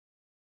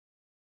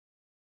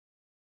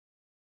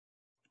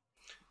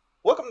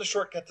Welcome to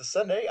Shortcut to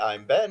Sunday.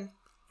 I'm Ben,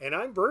 And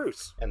I'm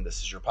Bruce. and this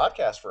is your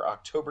podcast for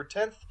October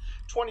 10th,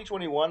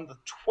 2021, the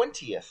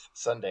 20th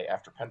Sunday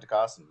after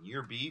Pentecost in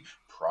Year B,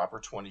 Proper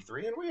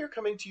 23. And we are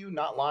coming to you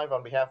not live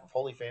on behalf of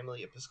Holy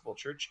Family Episcopal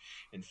Church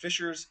in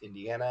Fishers,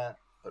 Indiana.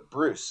 But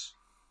Bruce,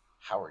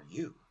 how are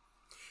you?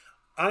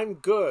 I'm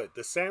good.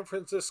 The San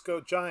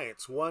Francisco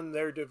Giants won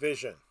their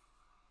division.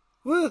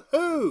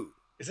 Woohoo!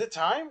 Is it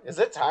time? Is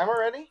it time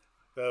already?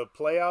 The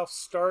playoffs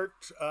start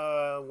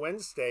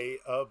Wednesday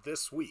of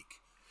this week.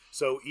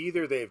 So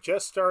either they've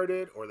just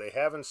started or they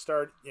haven't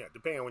started,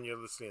 depending on when you're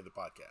listening to the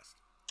podcast.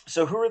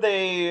 So who are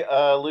they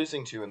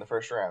losing to in the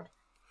first round?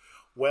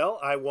 Well,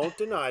 I won't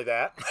deny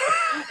that.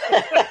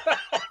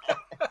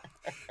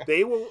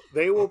 They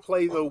will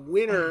play the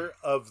winner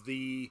of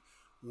the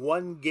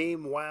one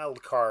game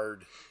wild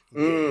card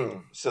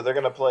game. So they're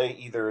going to play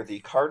either the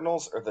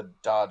Cardinals or the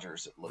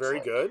Dodgers, it looks Very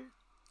like. good.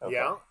 Okay.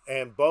 Yeah,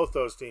 and both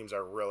those teams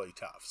are really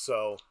tough.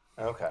 So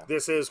Okay.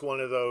 this is one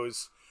of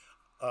those.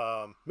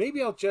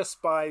 Maybe I'll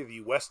just buy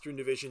the Western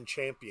Division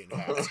champion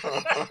hat.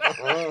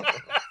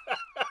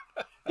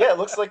 Yeah, it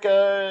looks like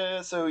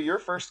so your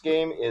first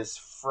game is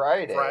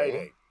Friday.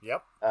 Friday.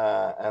 Yep.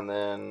 And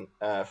then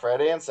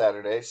Friday and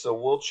Saturday. So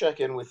we'll check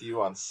in with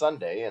you on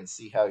Sunday and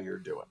see how you're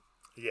doing.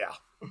 Yeah.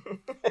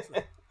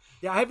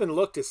 Yeah, I haven't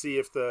looked to see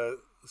if the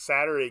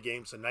Saturday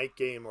game's a night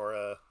game or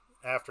a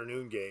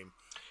afternoon game.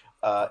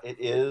 It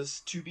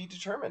is to be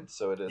determined,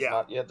 so it is Yeah.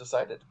 not yet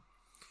decided.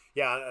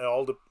 Yeah, and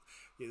all the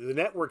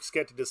networks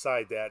get to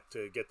decide that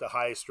to get the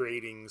highest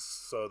ratings.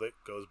 So that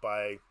goes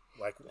by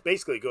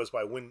basically it goes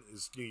by when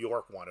does New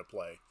York want to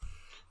play.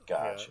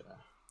 Gotcha. Yeah.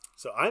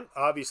 So I'm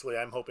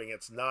hoping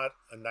it's not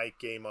a night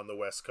game on the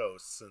West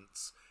Coast,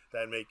 since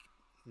that make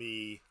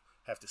me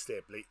have to stay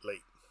up late.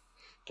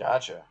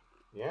 Gotcha.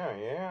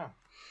 Yeah.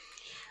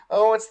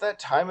 Oh, it's that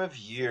time of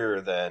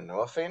year then.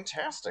 Well,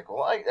 fantastic.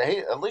 Well, hey,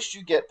 at least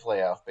you get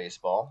playoff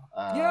baseball.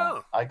 Yeah.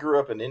 I grew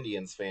up an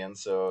Indians fan,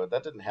 so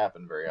that didn't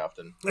happen very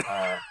often.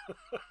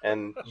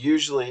 And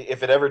usually,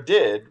 if it ever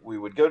did, we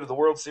would go to the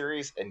World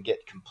Series and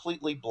get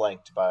completely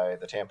blanked by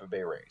the Tampa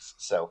Bay Rays.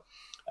 So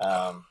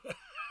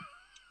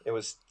it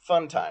was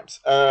fun times.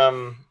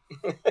 But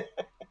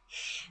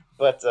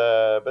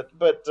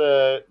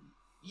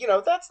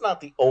that's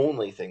not the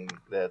only thing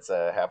that's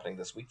happening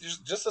this week.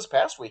 Just this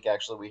past week,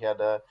 actually, we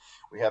had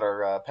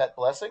our pet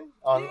blessing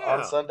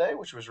on Sunday,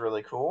 which was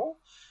really cool.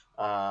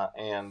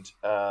 And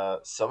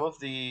some of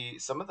the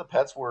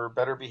pets were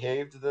better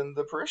behaved than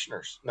the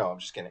parishioners. No, I'm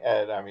just kidding.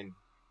 I mean,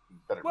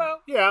 better.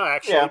 Well, yeah,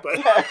 actually, Yeah. but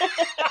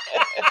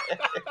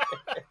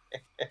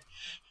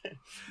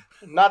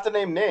Not to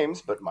name names,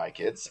 but my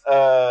kids.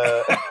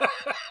 No,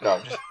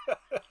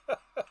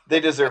 they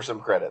deserve some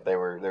credit. They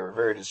were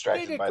very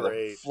distracted by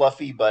great. the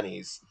fluffy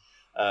bunnies.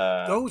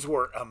 Those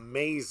were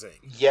amazing.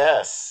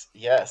 Yes.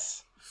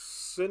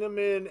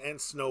 Cinnamon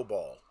and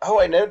Snowball. Oh,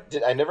 I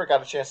never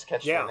got a chance to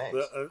catch their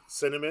names.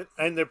 Cinnamon,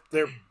 and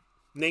they're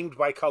named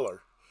by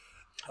color.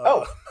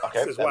 Okay,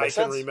 This is that why I makes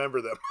can sense. remember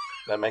them.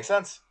 That makes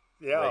sense.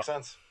 Yeah, That makes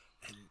sense.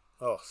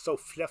 Oh, so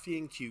fluffy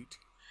and cute.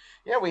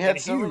 Yeah, we had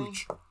And so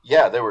huge. many.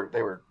 Yeah, they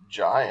were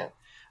giant.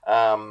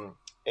 And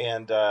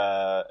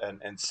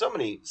so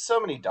many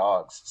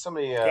dogs, so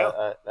many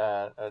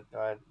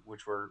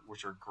which were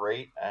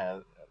great.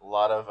 A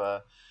lot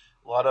of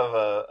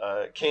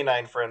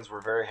canine friends were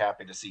very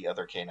happy to see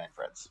other canine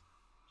friends.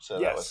 So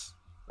Yes.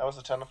 that was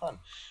a ton of fun.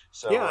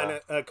 So Yeah,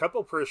 and a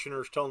couple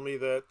parishioners told me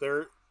that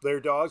their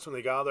dogs, when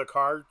they got out of their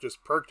car,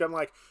 just perked up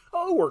like,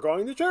 "Oh, we're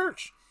going to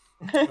church."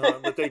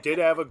 But they did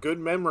have a good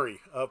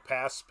memory of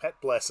past pet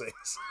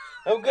blessings.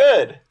 oh,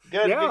 good.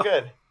 Yeah.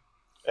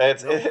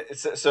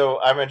 It's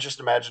so I'm just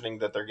imagining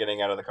that they're getting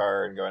out of the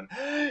car and going,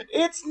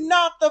 "It's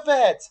not the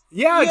vet."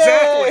 Yeah, Yay!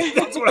 exactly.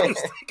 That's what I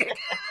was thinking.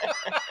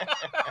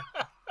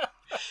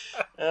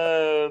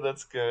 Oh,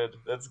 that's good.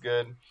 That's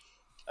good.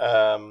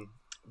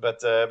 But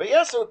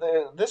yeah.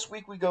 So this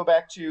week we go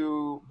back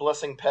to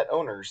blessing pet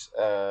owners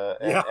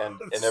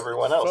and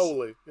everyone else.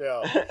 Solely,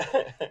 yeah.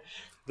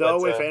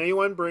 Though, But, if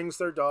anyone brings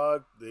their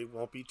dog, they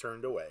won't be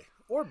turned away.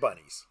 Or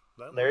bunnies.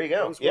 There you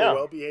go. Those were Yeah.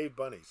 well-behaved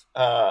bunnies.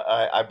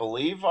 I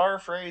believe our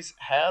phrase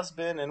has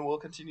been and will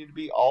continue to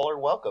be "all are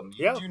welcome."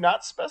 You Yeah. do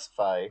not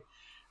specify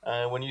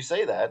when you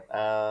say that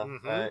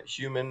Mhm.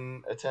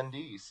 human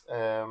attendees.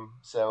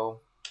 So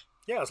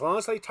Yeah, as long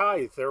as they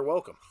tithe, they're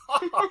welcome.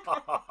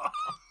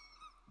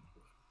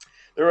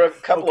 there were a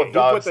couple Okay, of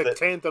dogs who put the that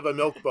tenth of a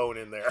milk bone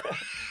in there?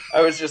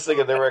 I was just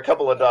thinking there were a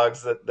couple of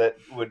dogs that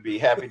would be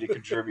happy to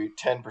contribute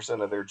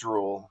 10% of their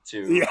drool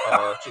to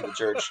the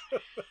church.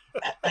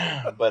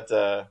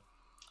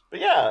 But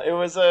yeah, it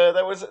was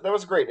that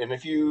was great. And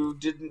if you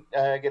didn't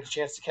get a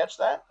chance to catch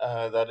that,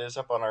 that is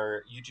up on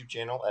our YouTube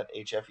channel at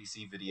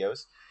HFEC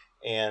Videos.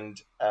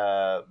 And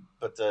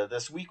but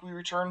this week we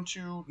return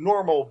to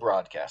normal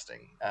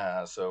broadcasting.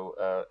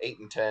 So 8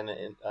 and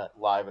 10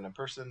 live and in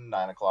person,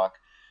 9 o'clock.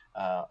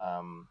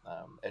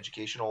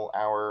 Educational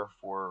hour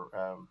for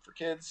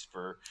kids,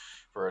 for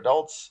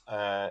adults,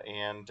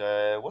 and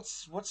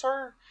what's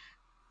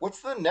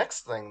the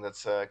next thing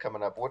that's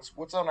coming up?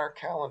 What's on our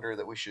calendar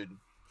that we should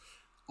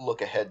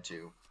look ahead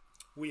to?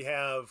 We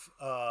have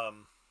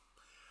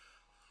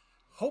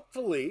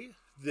hopefully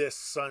this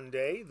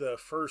Sunday the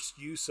first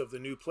use of the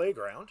new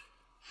playground.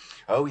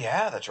 Oh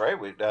yeah, that's right.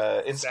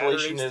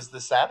 Installation Saturdays, is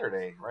the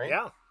Saturday, right?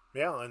 yeah,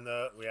 yeah, and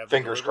we have the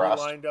Fingers delivery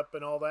crossed. lined up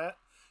and all that.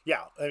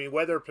 Yeah, I mean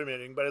weather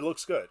permitting, but it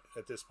looks good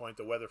at this point.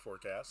 The weather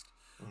forecast.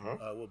 Hmm.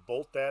 We'll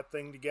bolt that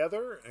thing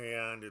together,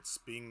 and it's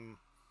being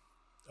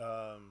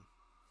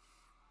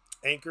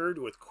anchored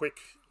with quick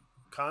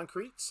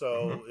concrete, Hmm.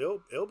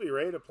 so it'll be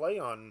ready to play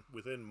on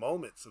within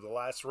moments of the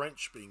last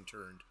wrench being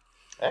turned.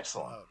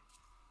 Excellent.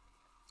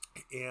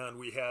 And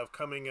we have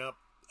coming up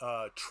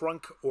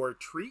Trunk or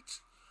Treat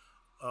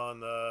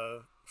on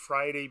the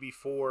Friday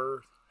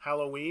before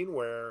Halloween,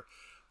 where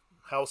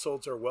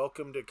households are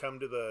welcome to come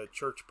to the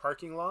church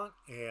parking lot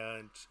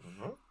and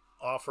Hmm.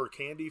 offer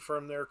candy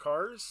from their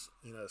cars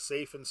in a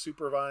safe and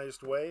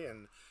supervised way.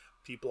 And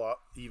people,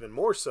 even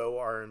more so,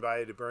 are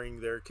invited to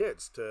bring their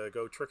kids to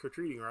go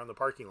trick-or-treating around the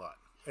parking lot.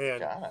 And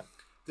God.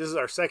 this is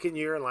our second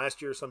year, and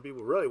last year some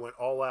people really went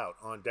all out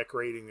on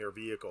decorating their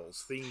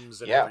vehicles,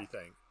 themes, and Yeah.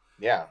 everything.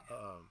 Yeah.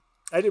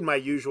 I did my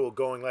usual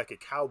going like a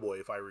cowboy,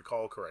 if I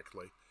recall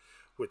correctly,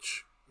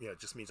 which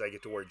just means I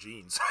get to wear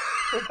jeans.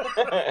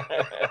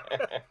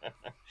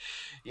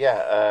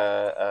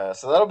 Yeah.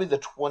 So that'll be the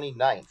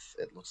 29th,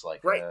 it looks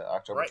like. Right.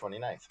 October Right.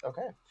 29th.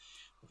 Okay.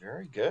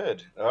 Very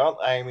good. Well,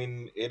 I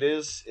mean, it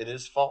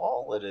is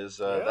fall. It is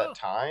Yeah. that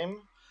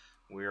time.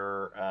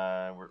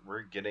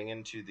 We're getting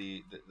into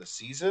the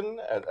season.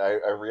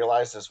 I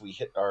realized as we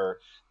hit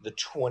the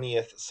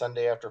 20th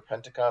Sunday after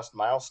Pentecost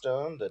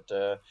milestone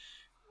that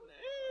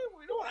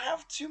we don't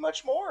have too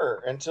much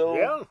more until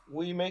Yeah.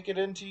 we make it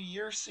into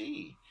year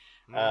C.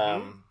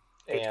 Mm-hmm.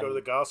 Get to go to And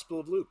the Gospel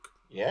of Luke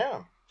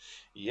yeah,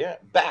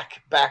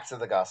 back to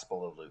the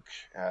Gospel of Luke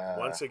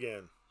once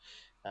again.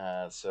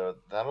 so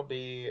that'll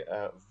be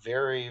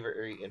very,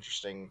 very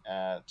interesting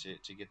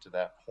to get to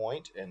that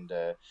point and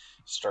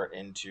start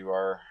into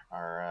our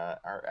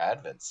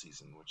Advent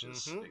season, which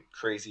is Mhm.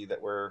 crazy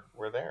that we're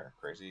there.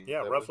 Crazy.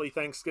 Yeah, that roughly we've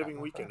Thanksgiving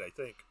gotten weekend, that. I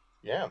think.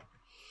 Yeah.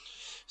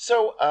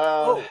 So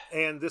Oh,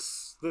 and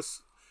this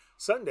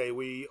Sunday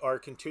we are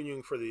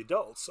continuing for the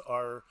adults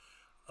our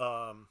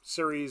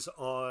series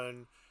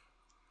on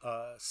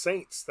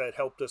saints that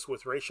helped us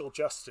with racial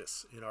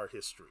justice in our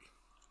history.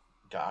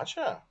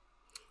 gotcha.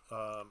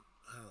 Oh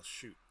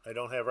shoot, I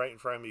don't have right in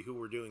front of me who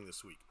we're doing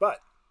this week,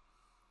 but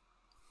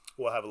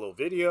we'll have a little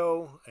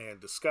video and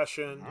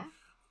discussion,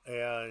 Mhm.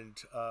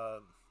 and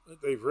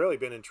they've really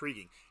been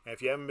intriguing. And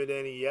if you haven't been to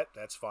any yet,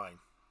 that's fine.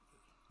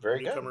 Very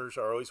good. Newcomers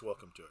are always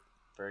welcome to it.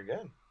 Very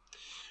good.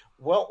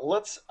 Well,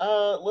 let's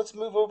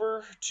move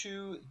over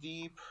to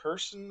the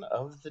person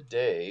of the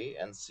day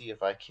and see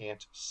if I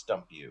can't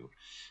stump you.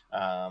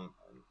 Um,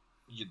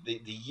 the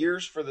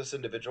years for this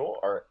individual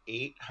are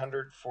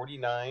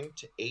 849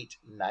 to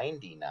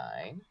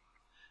 899,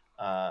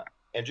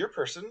 and your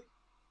person,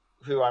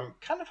 who I'm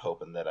kind of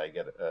hoping that I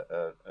get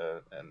a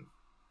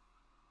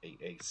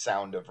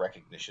sound of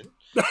recognition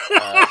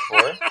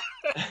for,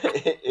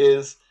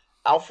 is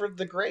Alfred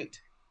the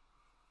Great.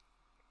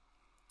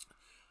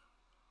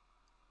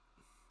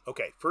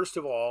 Okay, first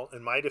of all,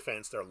 in my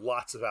defense, there are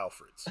lots of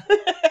Alfreds.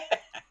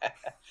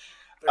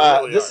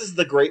 This is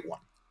the great one.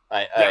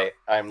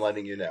 I'm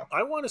letting you know.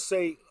 I want to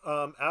say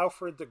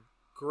Alfred the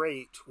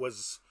Great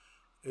was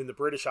in the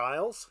British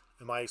Isles.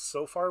 Am I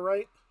so far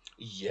right?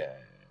 Yeah.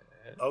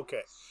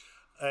 Okay.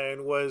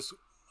 And was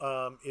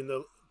in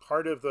the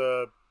part of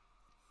the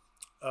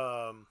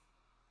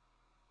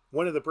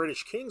one of the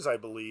British kings, I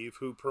believe,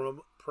 who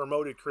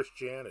promoted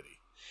Christianity.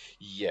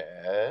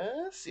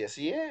 Yes,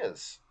 he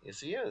is. Yes,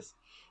 he is.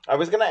 I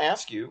was going to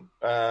ask you,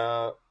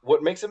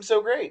 what makes him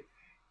so great?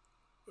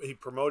 He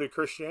promoted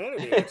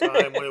Christianity at a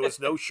time when it was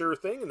no sure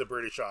thing in the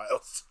British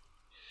Isles.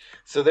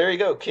 So there you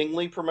go,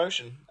 kingly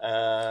promotion.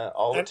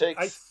 All And it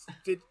takes.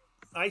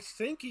 I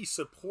think he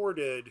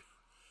supported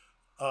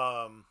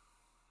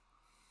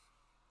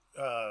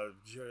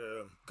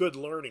good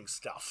learning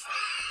stuff.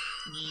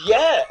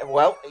 Yeah,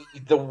 well,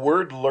 the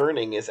word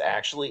learning is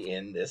actually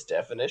in this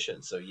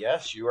definition. So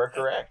yes, you are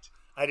correct.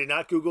 I did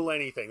not Google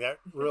anything. That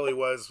really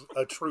was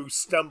a true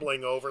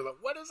stumbling over.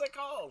 What is it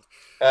called?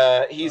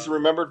 He's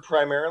remembered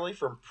primarily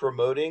for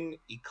promoting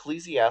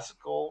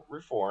ecclesiastical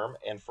reform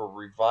and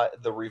for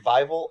the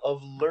revival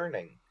of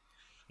learning.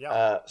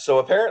 Yeah. So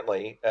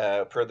apparently,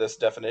 per this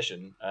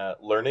definition,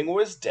 learning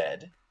was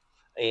dead,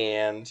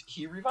 and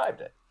he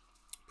revived it.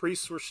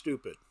 Priests were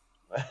stupid,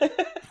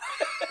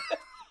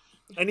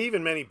 and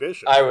even many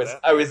bishops. I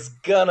was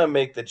gonna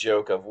make the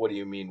joke of what do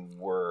you mean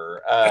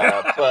were,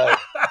 but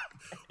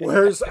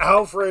where's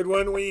Alfred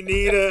when we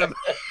need him?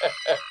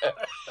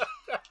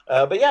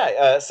 But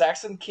yeah,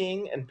 Saxon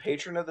king and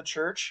patron of the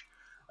church,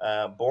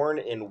 born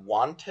in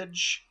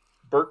Wantage,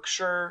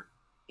 Berkshire,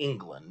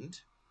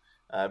 England,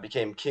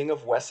 became king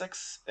of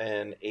Wessex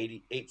in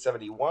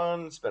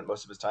 871. Spent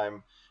most of his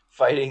time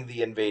fighting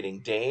the invading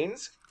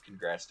Danes.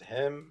 Congrats to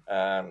him.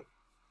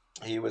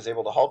 He was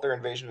able to halt their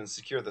invasion and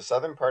secure the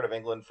southern part of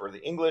England for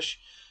the English.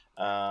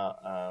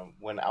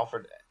 When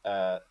Alfred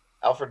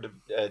Alfred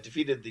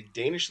defeated the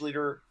Danish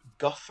leader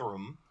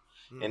Guthrum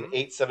in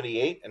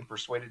 878 and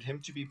persuaded him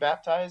to be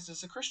baptized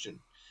as a Christian.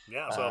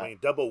 Yeah, so I mean,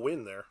 double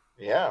win there.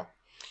 Yeah,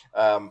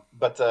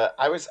 but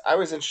I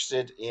was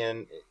interested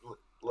in,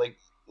 like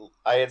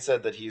I had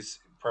said, that he's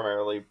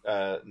primarily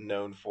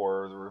known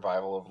for the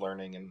revival of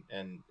learning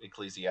and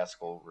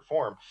ecclesiastical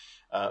reform.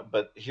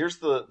 But here's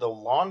the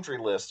laundry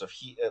list of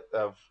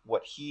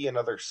what he and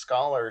other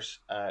scholars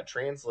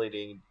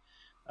translating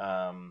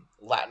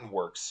Latin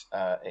works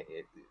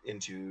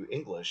into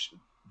English: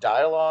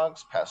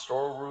 Dialogues,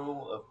 Pastoral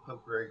Rule of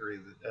Pope Gregory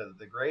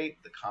the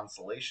Great, the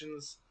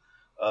Consolations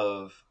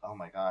of, oh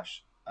my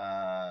gosh,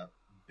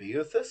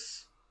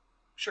 Boethus?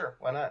 Sure,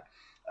 why not?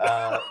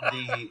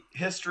 The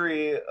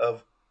History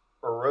of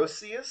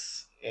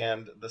Orosius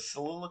and the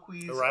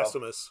Soliloquies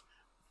Erasmus.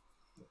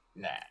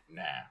 Nah,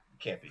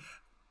 can't be.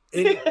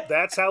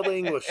 That's how the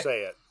English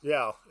say it.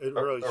 Yeah, it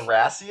really.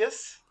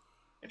 Erasius?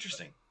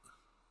 Interesting.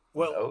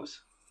 Well,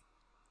 O's?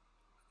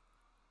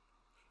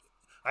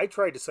 I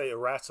tried to say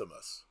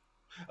Erasmus.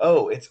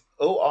 Oh, it's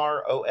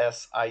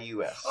Orosius.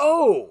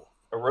 Oh,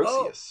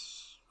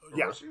 Orosius.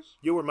 Yeah, Orosius?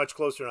 You were much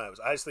closer than I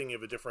was. I was thinking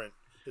of a different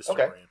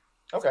historian.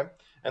 Okay.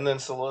 And then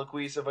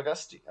Soliloquies of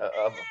Augustine.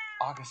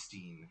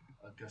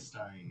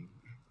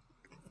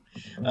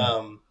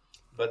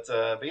 But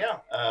yeah,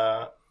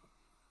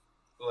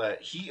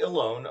 he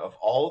alone of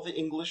all the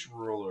English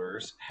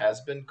rulers has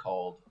been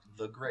called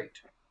the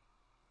Great,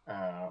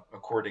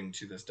 according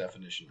to this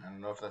definition. I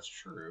don't know if that's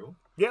true.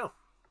 Yeah.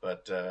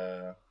 But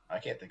I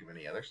can't think of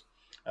any others.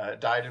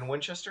 Died in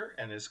Winchester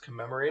and is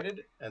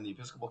commemorated in the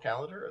Episcopal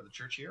calendar of the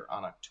church year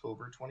on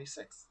October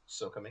 26th.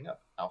 So coming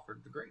up,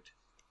 Alfred the Great.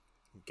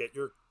 Get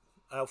your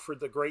Alfred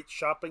the Great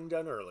shopping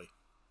done early.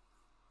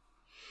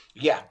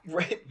 Yeah,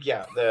 right.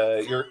 Yeah,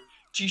 your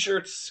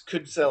T-shirts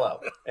could sell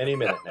out any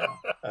minute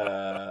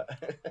now.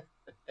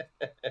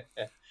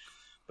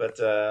 But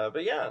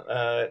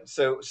yeah.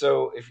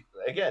 So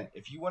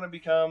if you want to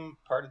become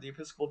part of the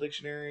Episcopal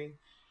Dictionary,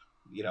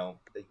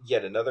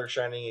 yet another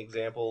shining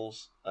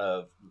examples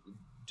of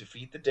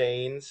defeat the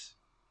Danes,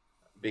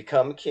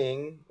 become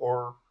king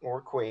or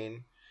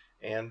queen,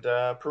 and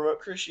promote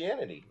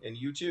Christianity. And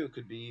you too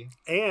could be,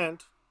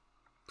 and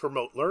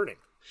promote learning.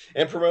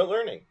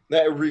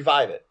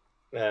 Revive it.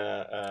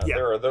 Yeah.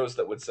 There are those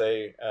that would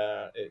say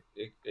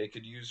it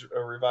could use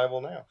a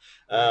revival now.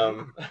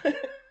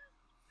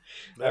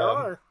 There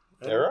are.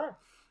 There are.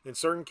 In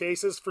certain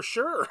cases, for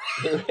sure.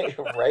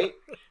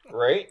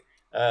 Right.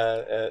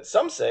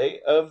 Some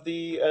say of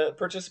the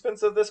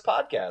participants of this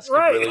podcast could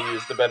really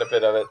use the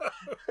benefit of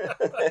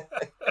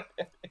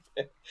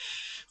it.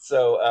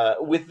 So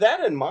with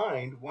that in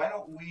mind, why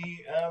don't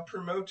we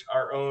promote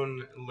our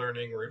own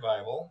learning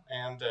revival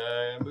and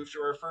move to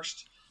our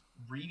first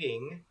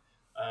reading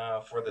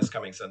for this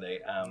coming Sunday.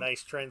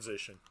 Nice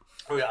transition.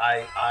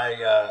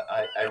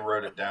 I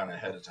wrote it down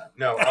ahead of time.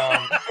 No.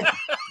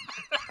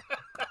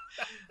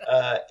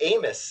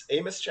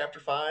 Amos chapter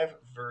 5,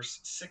 verse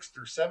 6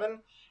 through 7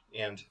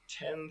 and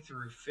 10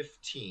 through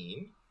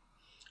 15.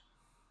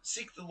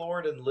 Seek the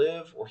Lord and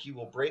live, or he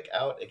will break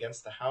out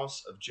against the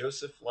house of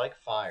Joseph like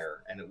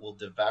fire, and it will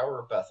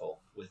devour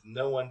Bethel, with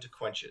no one to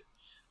quench it.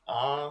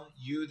 Ah,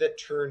 you that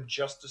turn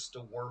justice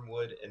to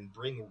wormwood and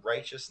bring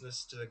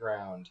righteousness to the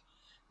ground.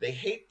 They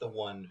hate the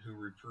one who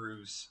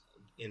reproves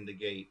in the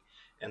gate,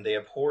 and they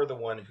abhor the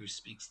one who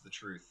speaks the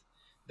truth.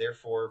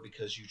 Therefore,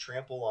 because you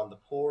trample on the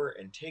poor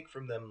and take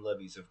from them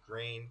levies of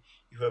grain,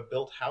 you have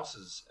built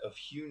houses of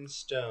hewn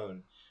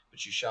stone,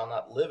 but you shall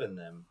not live in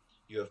them.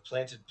 You have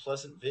planted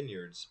pleasant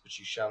vineyards, but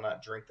you shall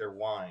not drink their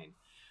wine.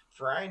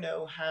 For I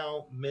know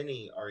how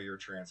many are your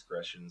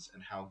transgressions,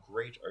 and how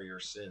great are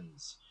your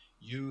sins.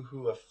 You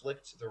who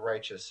afflict the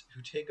righteous,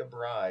 who take a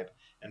bribe,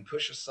 and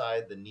push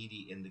aside the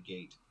needy in the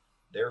gate.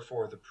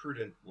 Therefore the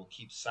prudent will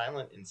keep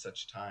silent in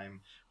such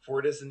time, for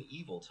it is an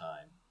evil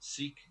time.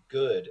 Seek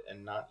good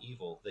and not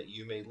evil, that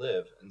you may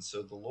live, and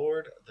so the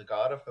Lord, the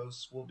God of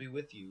hosts, will be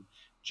with you,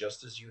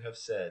 just as you have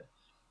said.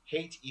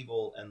 Hate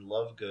evil and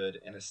love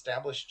good, and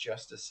establish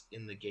justice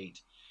in the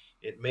gate.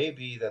 It may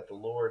be that the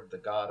Lord, the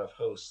God of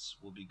hosts,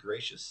 will be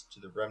gracious to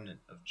the remnant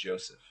of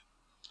Joseph.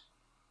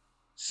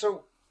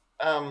 So,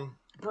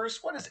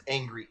 Bruce, what is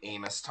Angry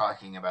Amos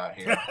talking about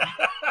here?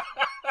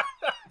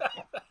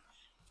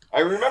 I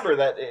remember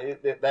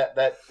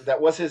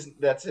that's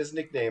his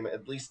nickname,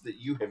 at least that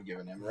you have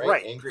given him, right?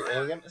 Right. Angry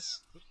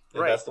Amos?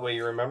 Right. That's the way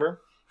you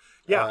remember?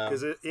 Yeah,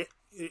 because it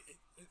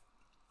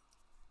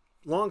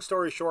long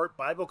story short,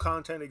 Bible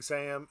content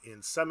exam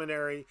in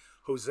seminary,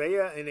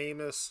 Hosea and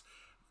Amos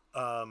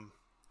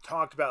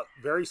talked about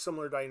very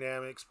similar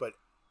dynamics, but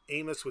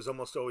Amos was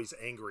almost always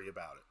angry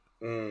about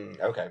it.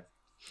 Okay.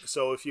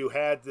 So if you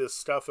had this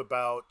stuff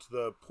about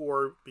the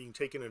poor being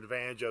taken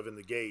advantage of in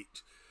the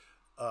gate,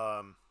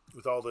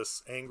 with all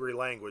this angry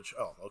language,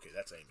 oh, okay,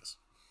 that's Amos.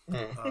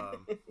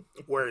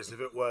 Whereas if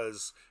it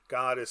was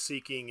God is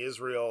seeking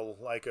Israel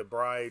like a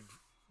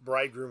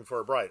bridegroom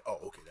for a bride, oh,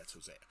 okay, that's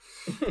Hosea.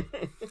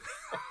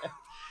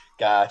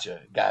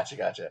 Gotcha.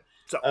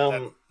 So,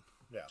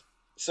 yeah.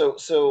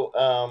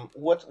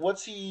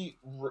 what's he?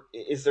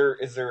 Is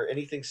there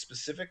anything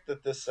specific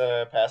that this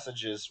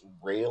passage is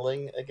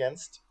railing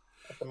against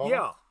at the moment?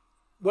 Yeah,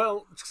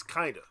 well, it's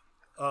kind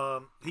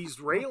of. He's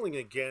railing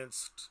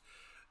against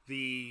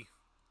the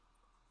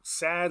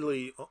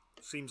sadly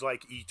seems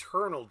like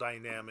eternal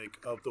dynamic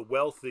of the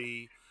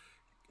wealthy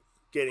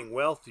getting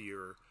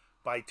wealthier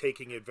by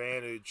taking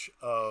advantage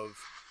of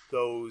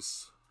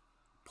those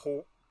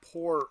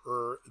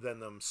poorer than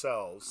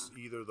themselves,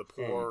 either the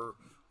Hmm. poor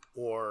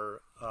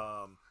or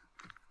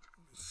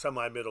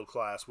semi middle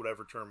class,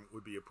 whatever term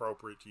would be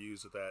appropriate to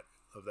use of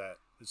that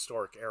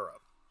historic era.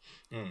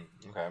 Hmm.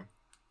 Okay.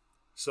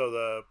 So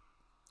the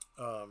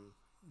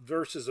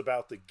verses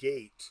about the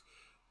gate,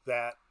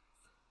 that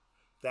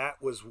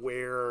that was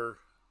where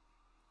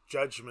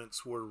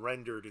judgments were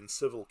rendered in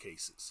civil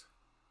cases.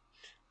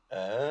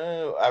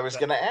 Oh, I was That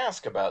going to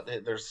ask about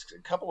it. There's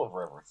a couple of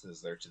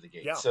references there to the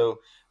gate. yeah, So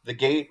the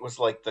gate was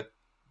like the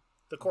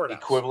the courthouse.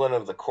 equivalent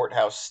of the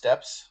courthouse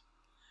steps.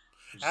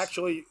 Just-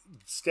 Actually,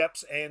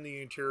 steps and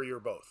the interior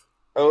both.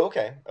 Oh,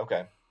 okay,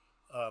 okay.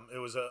 It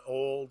was an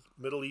old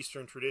Middle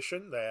Eastern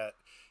tradition that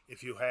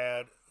if you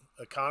had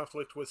a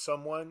conflict with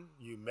someone,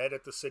 you met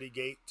at the city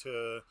gate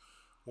to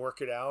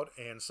work it out.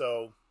 And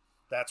so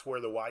that's where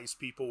the wise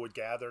people would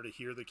gather to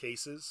hear the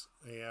cases.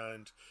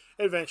 And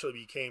it eventually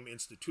became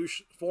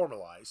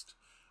formalized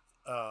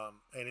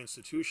and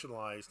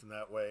institutionalized in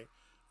that way.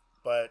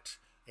 But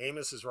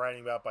Amos is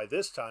writing about by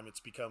this time it's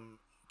become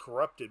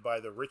corrupted by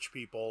the rich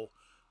people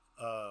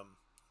um,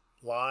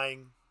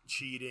 lying,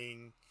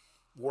 cheating,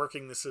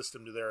 working the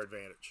system to their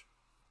advantage.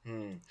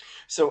 Hmm.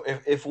 So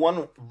if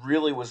one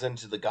really was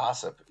into the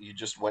gossip, you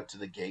just went to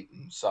the gate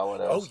and saw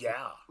what Oh else,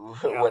 yeah,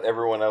 yeah. what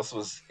everyone else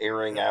was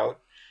airing out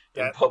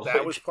in That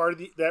was public. part of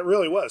the that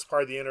really was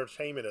part of the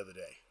entertainment of the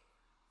day.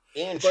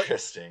 But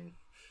Interesting.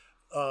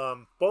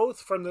 um,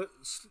 both from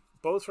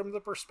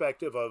the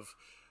perspective of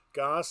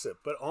gossip,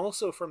 but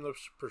also from the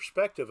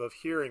perspective of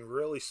hearing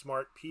really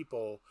smart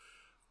people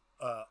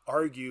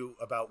argue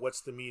about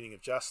what's the meaning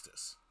of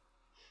justice.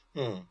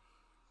 Hmm.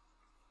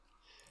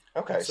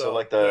 Okay, so So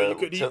like you know, you the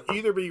could so,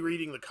 either be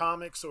reading the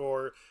comics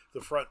or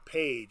the front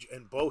page,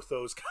 and both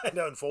those kind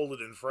of unfolded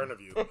in front of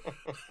you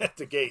at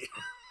the gate.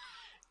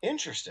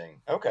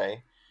 interesting.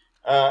 Okay.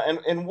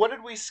 And what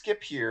did we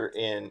skip here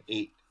in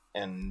 8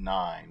 and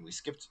 9? We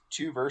skipped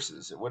 2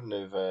 verses. It wouldn't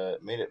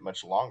have made it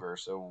much longer.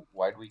 So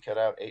why'd we cut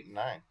out 8 and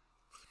 9?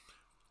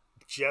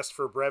 Just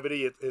for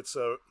brevity, it's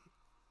a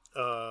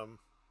um,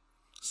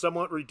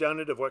 somewhat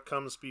redundant of what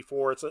comes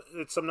before. It's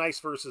some nice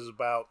verses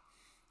about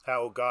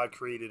how God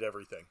created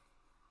everything.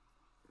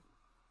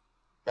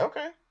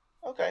 Okay.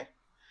 Okay.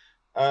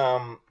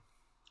 Um.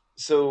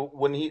 So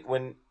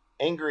when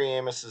angry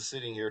Amos is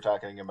sitting here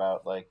talking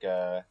about like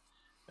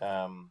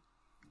um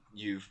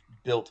you've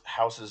built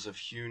houses of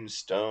hewn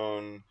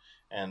stone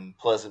and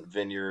pleasant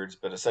vineyards,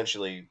 but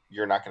essentially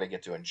you're not going to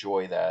get to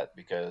enjoy that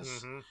because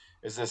Mm-hmm.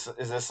 is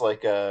this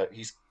like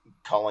he's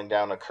calling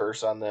down a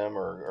curse on them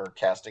or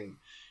casting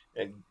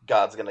and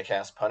God's going to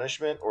cast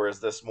punishment, or is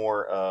this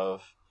more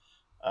of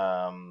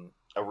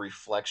a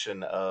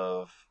reflection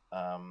of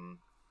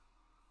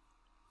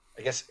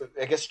I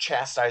guess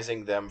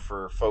chastising them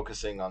for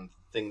focusing on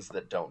things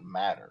that don't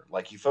matter.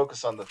 Like you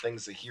focus on the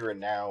things that here and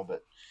now,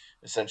 but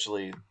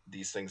essentially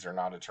these things are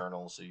not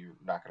eternal, so you're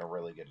not going to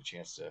really get a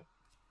chance to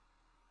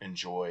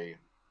enjoy.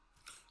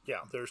 Yeah,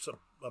 there's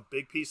a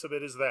big piece of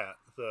it is that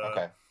the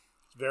Okay.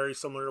 very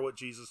similar to what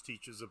Jesus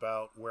teaches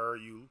about where are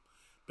you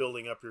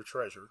building up your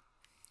treasure,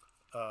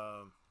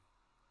 um,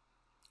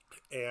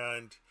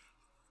 and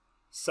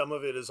some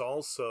of it is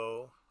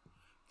also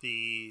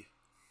the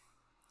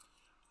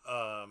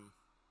um,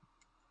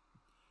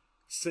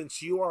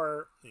 since you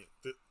are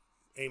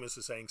Amos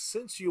is saying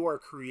since you are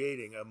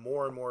creating a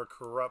more and more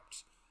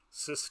corrupt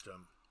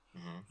system,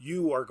 Mm-hmm.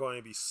 you are going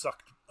to be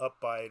sucked up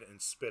by it and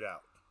spit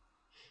out.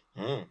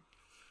 Mm.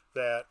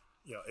 That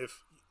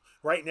if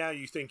right now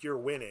you think you're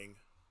winning,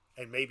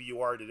 and maybe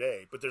you are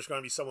today, but there's going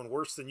to be someone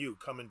worse than you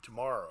coming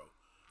tomorrow,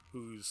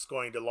 who's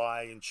going to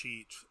lie and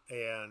cheat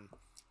and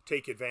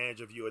take advantage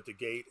of you at the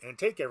gate and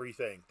take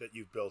everything that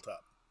you've built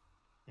up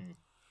Mm.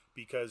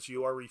 because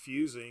you are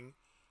refusing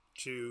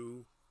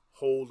to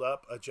hold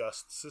up a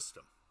just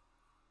system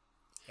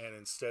and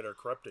instead are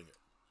corrupting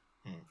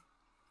it. Mm.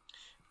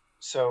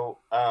 So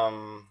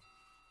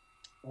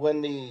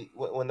when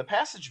the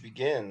passage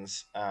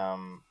begins,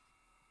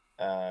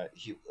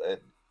 he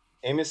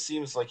Amos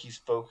seems like he's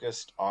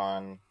focused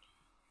on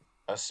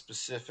a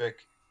specific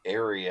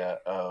area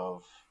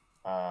of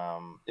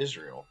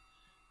Israel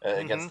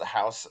against Mm-hmm. the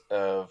house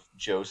of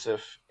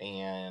Joseph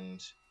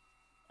and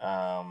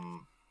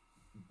um,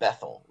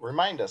 Bethel.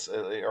 Remind us,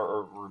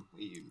 or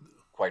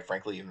quite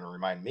frankly, even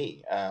remind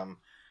me.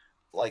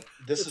 Like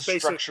this It's is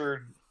basic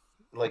structured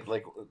like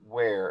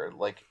where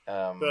like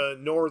the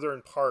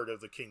northern part of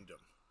the kingdom.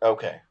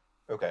 okay,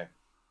 okay,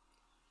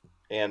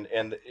 and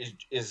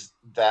is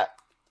that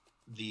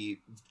the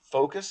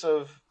focus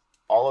of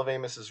all of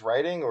Amos's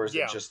writing, or is it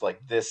Yeah, just like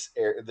this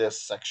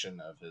section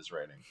of his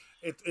writing?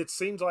 it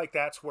seems like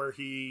that's where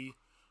he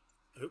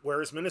where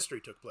his ministry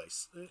took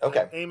place.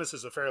 Okay. Amos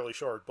is a fairly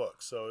short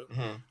book, so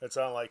it's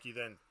not like he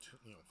then,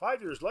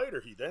 5 years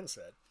later, he then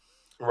said.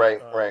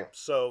 Right.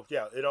 So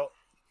yeah,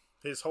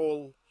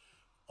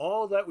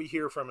 all that we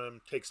hear from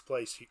him takes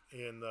place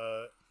in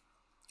the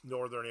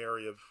northern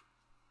area of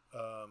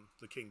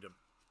the kingdom.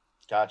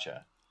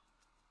 Gotcha.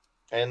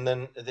 And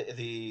then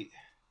the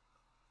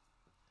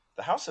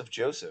house of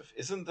Joseph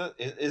isn't that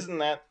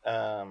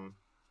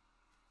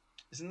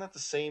the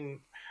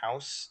same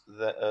house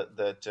that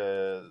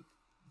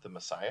the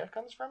Messiah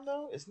comes from,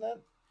 though? Isn't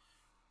that?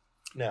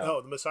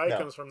 No, the Messiah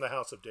comes from the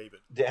house of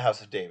David. The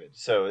house of David.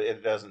 So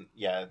it doesn't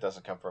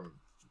come from.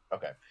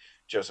 Okay,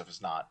 Joseph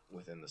is not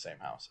within the same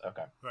house.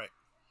 Okay. Right.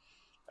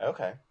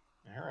 Okay.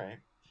 All right.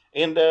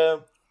 And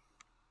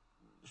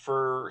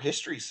for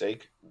history's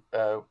sake,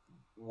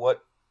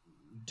 what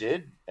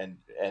did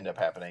end up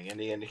happening?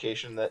 Any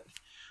indication that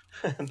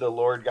the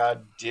Lord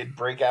God did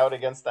break out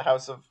against the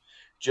house of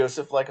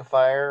Joseph like a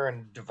fire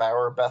and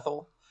devour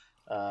Bethel?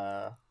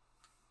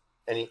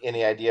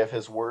 Any idea if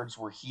his words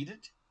were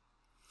heeded?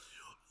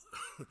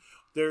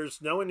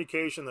 There's no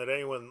indication that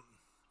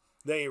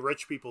any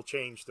rich people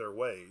changed their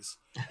ways,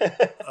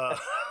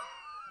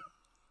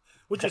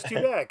 which is too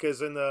bad,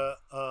 because in the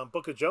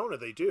Book of Jonah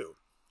they do,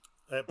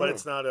 but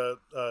it's not a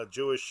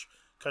Jewish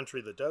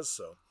country that does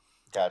so.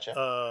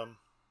 Gotcha.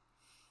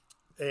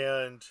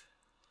 And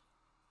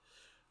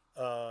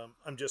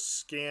I'm just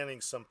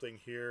scanning something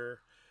here.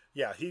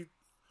 Yeah, he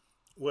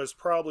was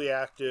probably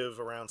active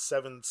around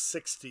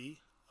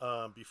 760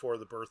 before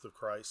the birth of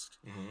Christ.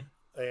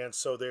 And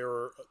so they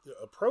were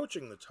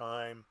approaching the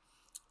time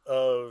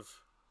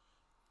of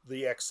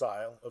the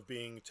exile, of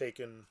being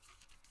taken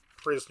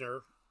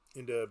prisoner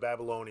into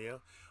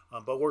Babylonia,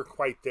 but we're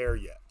quite there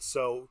yet.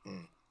 So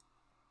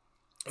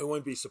it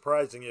wouldn't be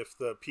surprising if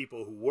the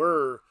people who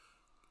were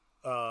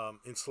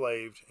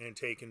enslaved and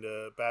taken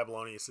to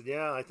Babylonia said,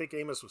 yeah, I think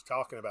Amos was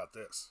talking about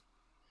this.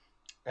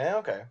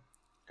 Okay.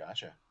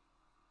 Gotcha.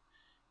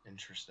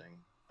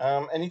 Interesting.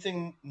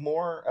 Anything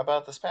more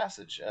about this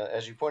passage?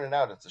 As you pointed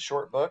out, it's a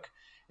short book.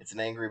 It's an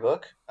angry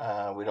book.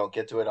 We don't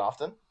get to it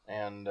often,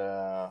 and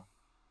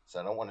so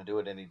I don't want to do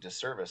it any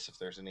disservice if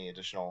there's any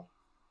additional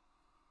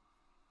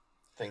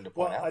thing to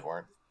point out for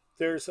it.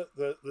 There's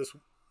this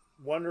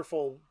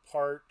wonderful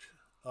part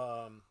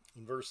in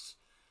verse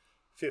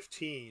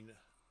 15: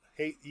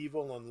 hate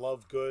evil and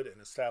love good,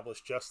 and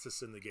establish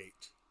justice in the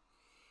gate.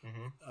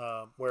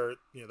 Where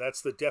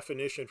that's the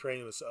definition for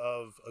Amos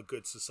of a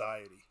good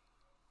society.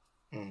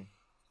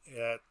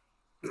 That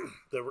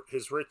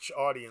his rich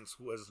audience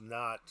was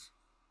not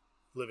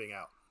living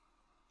out.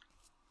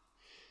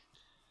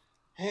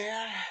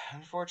 Yeah,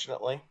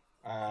 unfortunately,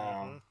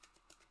 not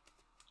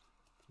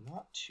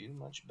too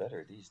much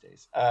better these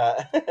days.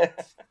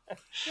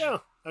 Yeah,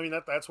 I mean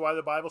that's why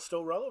the Bible's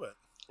still relevant.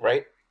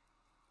 Right.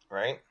 All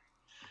right.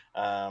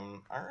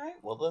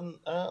 Well, then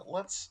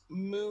let's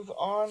move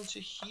on to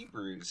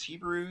Hebrews.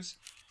 Hebrews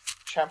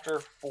chapter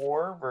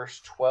 4, verse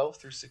 12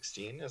 through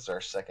 16 is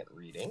our second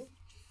reading.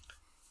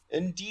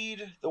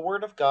 Indeed, the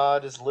word of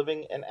God is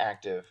living and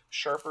active,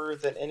 sharper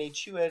than any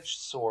two-edged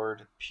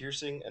sword,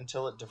 piercing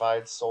until it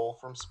divides soul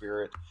from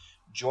spirit,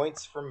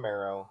 joints from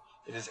marrow.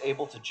 It is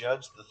able to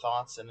judge the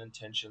thoughts and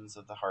intentions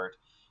of the heart,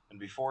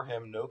 and before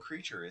him no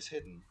creature is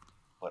hidden,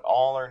 but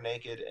all are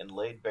naked and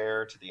laid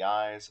bare to the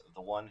eyes of the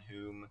one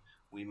whom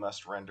we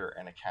must render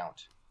an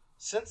account.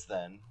 Since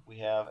then, we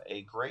have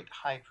a great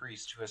high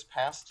priest who has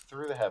passed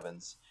through the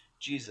heavens,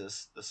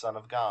 Jesus, the Son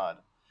of God.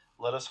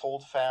 Let us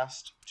hold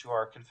fast to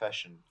our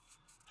confession.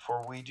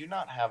 For we do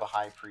not have a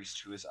high priest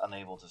who is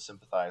unable to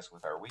sympathize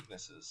with our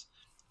weaknesses,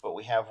 but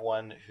we have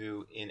one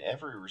who in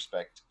every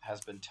respect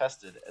has been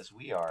tested as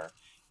we are,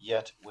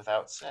 yet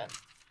without sin.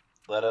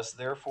 Let us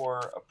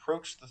therefore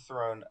approach the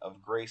throne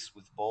of grace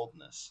with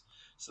boldness,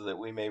 so that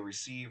we may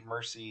receive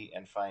mercy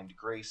and find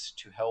grace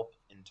to help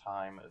in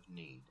time of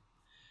need.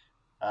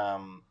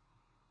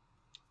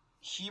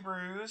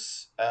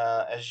 Hebrews,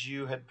 as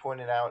you had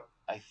pointed out,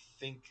 I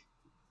think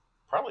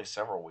probably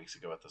several weeks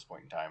ago at this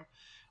point in time,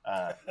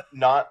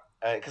 not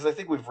because I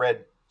think we've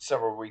read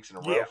several weeks in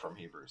a row from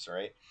Hebrews,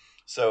 right?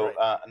 So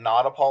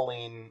not a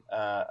Pauline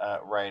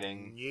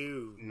writing.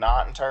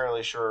 Not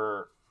entirely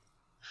sure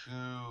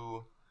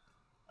who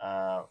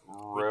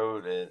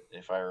wrote it,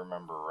 if I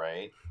remember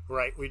right.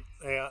 Right.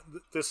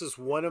 This is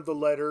one of the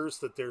letters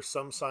that there's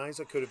some signs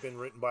that could have been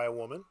written by a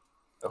woman.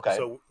 Okay.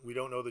 So we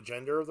don't know the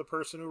gender of the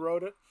person who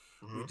wrote it.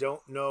 We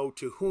don't know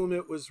to whom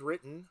it was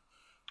written.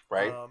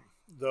 Right.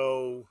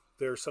 Though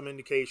there are some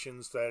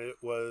indications that it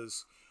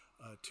was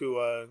to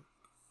a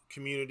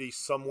community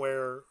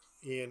somewhere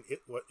in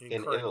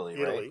Italy,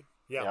 Italy. Right?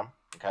 Yeah.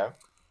 Okay.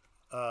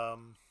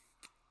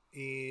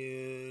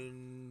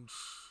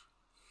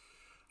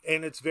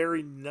 And it's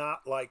very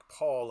not like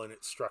Paul in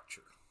its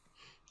structure.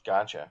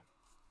 Gotcha.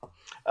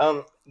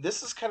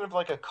 This is kind of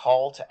like a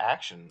call to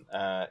action.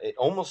 It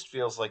almost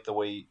feels like the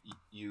way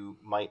you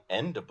might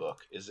end a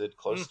book. Is it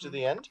close to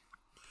the end?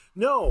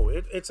 No,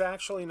 it's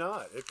actually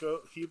not.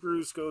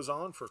 Hebrews goes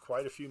on for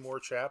quite a few more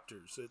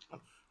chapters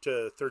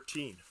to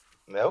 13.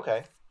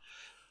 Okay.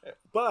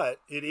 but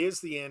it is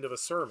the end of a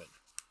sermon.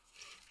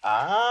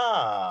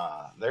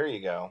 Ah, there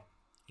you go.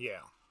 Yeah.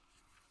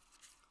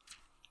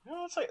 You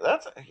know,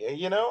 that's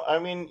I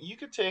mean, you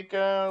could take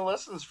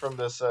lessons from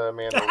this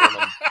man or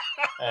woman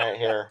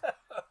here.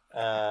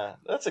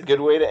 That's a good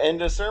way to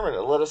end a sermon.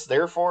 Let us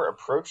therefore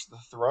approach the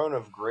throne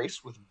of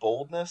grace with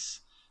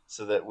boldness,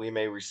 so that we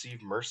may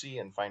receive mercy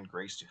and find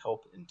grace to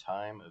help in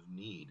time of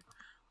need.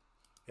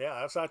 Yeah,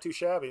 that's not too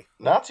shabby.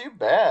 Not too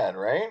bad,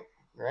 right?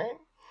 Right.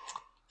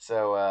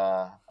 So,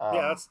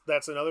 yeah,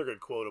 that's another good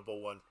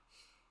quotable one.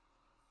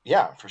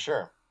 Yeah, for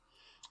sure.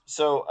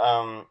 So,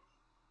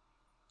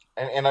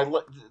 and I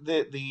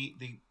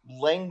the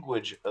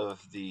language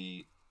of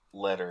the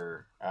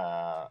letter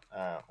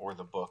or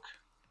the book.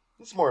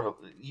 It's more of a.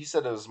 You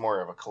said it was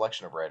more of a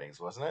collection of writings,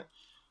 wasn't it?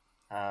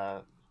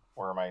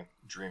 Or am I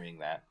dreaming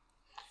that?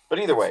 But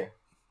either way,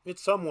 it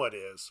somewhat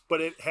is.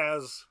 But it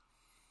has.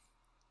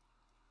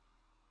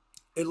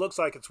 It looks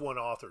like it's one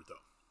author,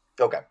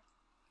 though. Okay.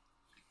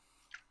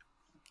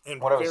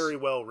 And very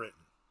well written.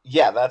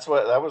 Yeah, that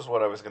was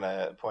what I was going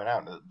to point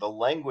out. The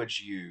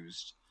language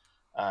used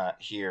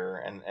here,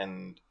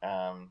 and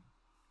I'm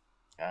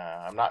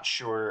not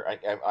sure.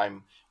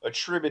 I'm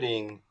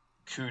attributing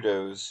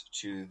kudos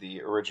to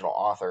the original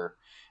author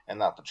and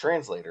not the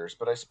translators,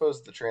 but I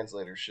suppose the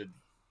translators should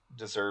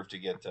deserve to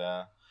get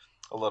a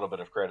little bit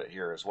of credit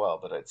here as well.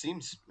 But it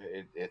seems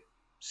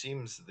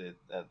that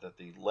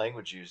the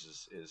language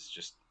used is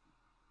just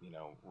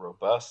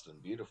robust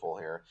and beautiful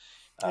here.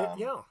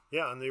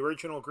 In the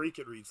original Greek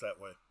it reads that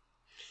way.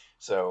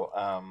 So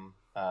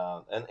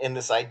and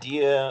this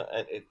idea,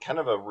 it kind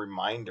of a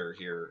reminder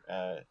here,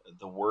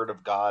 the Word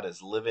of God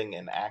is living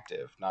and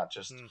active, not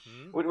just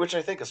which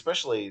I think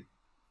especially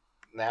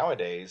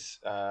nowadays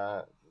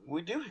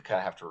we do kind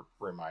of have to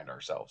remind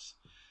ourselves.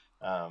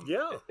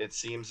 It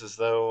seems as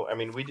though, I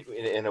mean, we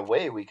in a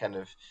way we kind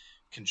of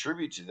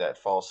contribute to that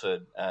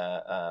falsehood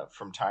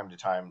from time to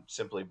time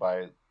simply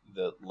by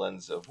the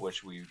lens of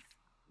which we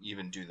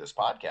even do this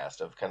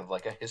podcast, of kind of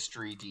like a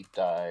history deep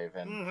dive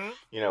and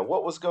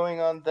what was going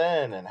on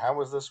then and how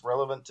was this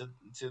relevant to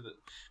the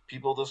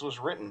people this was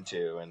written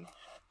to. And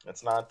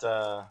it's not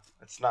a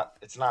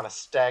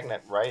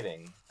stagnant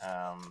writing.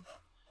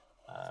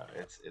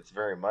 It's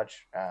very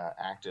much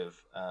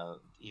active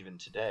even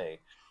today.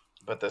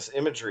 But this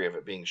imagery of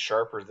it being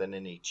sharper than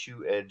any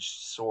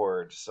two-edged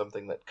sword,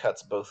 something that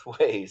cuts both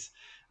ways,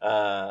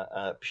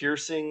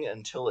 piercing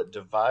until it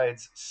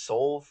divides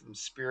soul from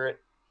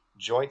spirit,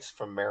 joints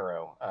from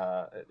marrow.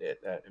 I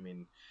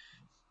mean,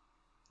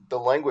 the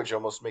language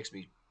almost makes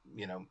me,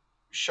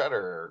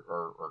 shudder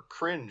or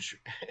cringe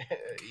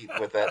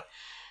with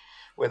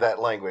that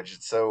language.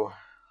 It's so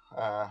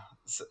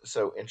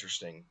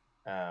interesting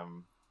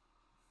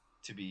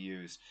to be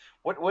used.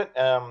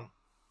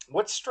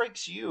 What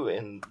strikes you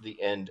in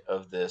the end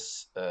of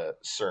this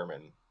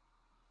sermon?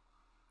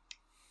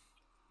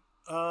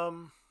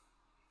 Well,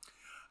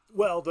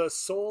 the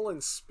soul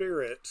and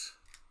spirit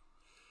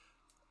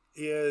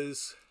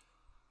is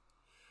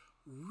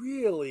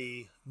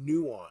really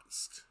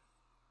nuanced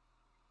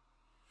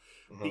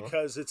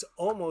because it's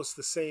almost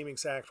the same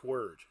exact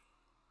word.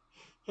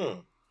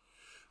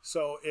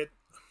 So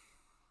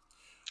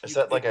is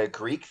that like a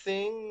Greek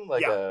thing?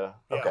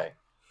 Okay.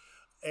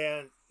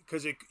 And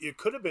because it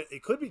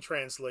could be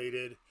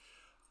translated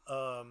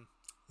the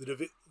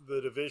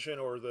division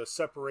or the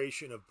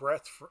separation of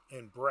breath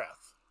and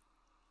breath.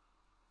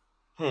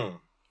 I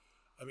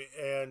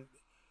mean,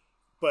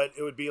 but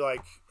it would be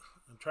like,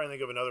 I'm trying to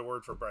think of another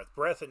word for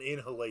breath and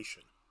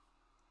inhalation.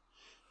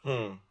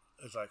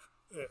 It's like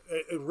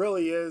it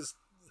really is,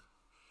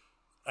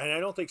 and I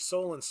don't think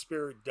soul and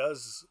spirit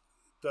does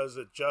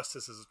it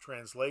justice as a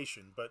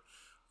translation, but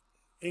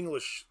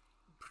English,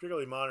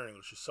 particularly modern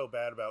English, is so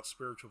bad about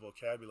spiritual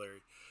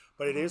vocabulary.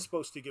 But it is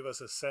supposed to give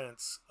us a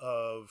sense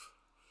of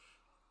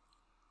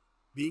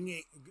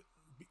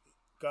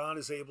God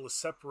is able to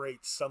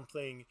separate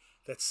something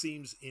that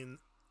seems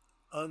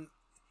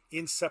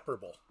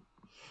inseparable.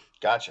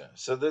 Gotcha.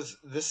 So this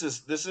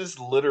is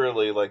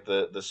literally like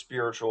the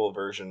spiritual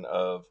version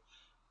of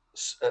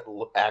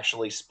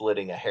actually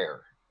splitting a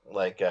hair,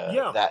 like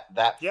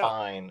that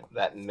fine,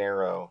 that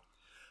narrow.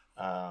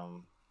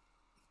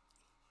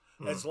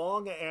 As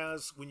long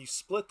as when you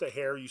split the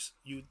hair,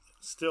 you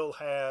still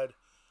had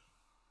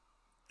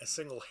a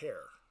single hair.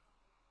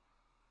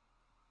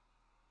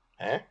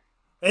 Huh?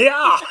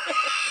 Yeah.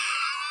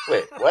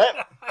 Wait,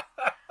 what?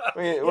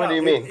 What do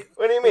you mean?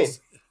 What do you mean?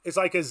 It's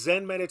like a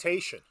Zen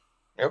meditation.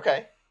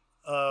 Okay.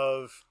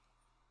 Of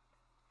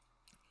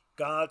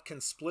God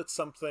can split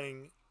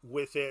something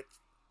with it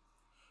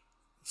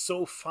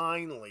so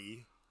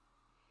finely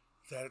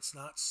that it's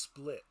not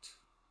split.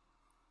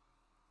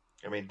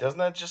 I mean, doesn't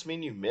that just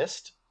mean you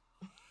missed?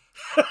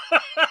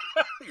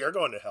 You're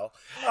going to hell.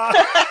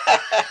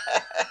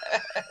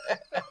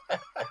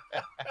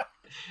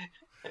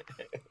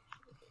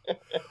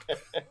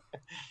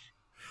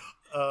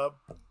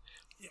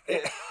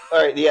 All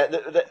right, yeah.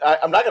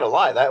 I'm not gonna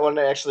lie. That one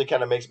actually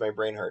kind of makes my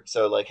brain hurt.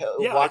 So,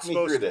 walk me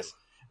through this.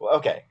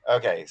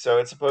 okay. So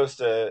it's supposed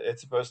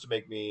to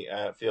make me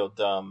feel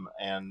dumb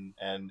and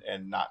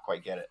not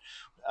quite get it.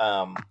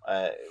 Yeah,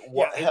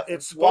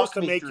 it's supposed Walk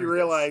to me make you through this.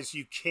 realize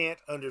you can't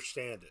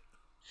understand it.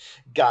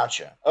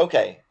 Gotcha.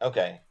 Okay.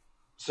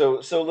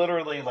 So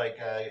literally, like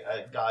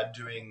God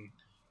doing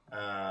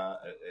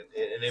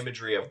an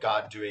imagery of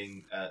God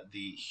doing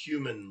the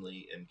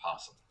humanly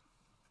impossible.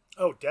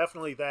 Oh,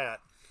 definitely that.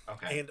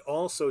 Okay. And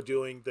also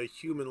doing the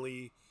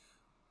humanly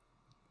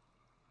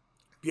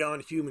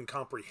beyond human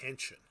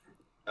comprehension.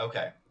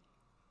 Okay.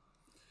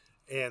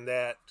 And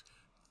that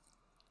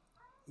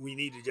we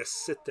need to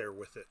just sit there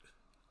with it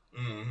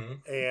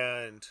Mm-hmm.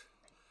 and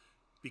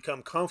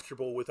become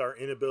comfortable with our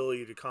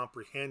inability to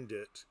comprehend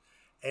it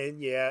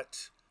and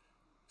yet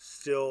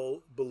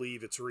still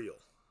believe it's real.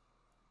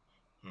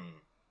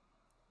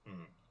 Mm-hmm.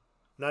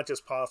 Not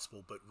just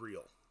possible, but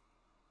real.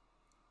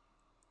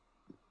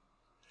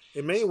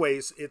 In many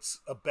ways, it's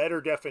a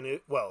better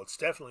definition. Well, it's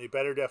definitely a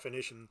better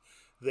definition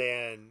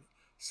than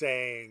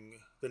saying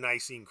the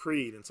Nicene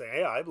Creed and saying,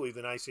 "Hey, I believe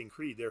the Nicene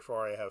Creed,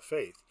 therefore I have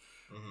faith."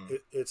 Mm-hmm.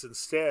 It's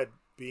instead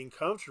being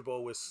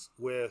comfortable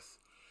with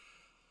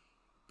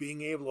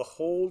being able to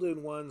hold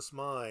in one's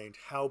mind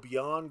how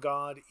beyond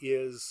God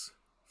is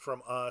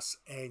from us,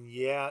 and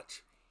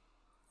yet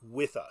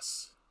with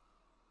us.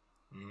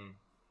 Mm-hmm.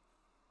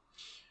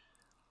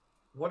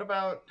 What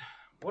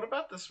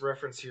about this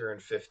reference here in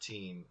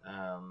 15?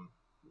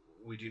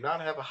 We do not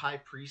have a high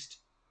priest.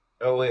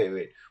 Oh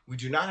wait. We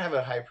do not have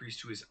a high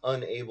priest who is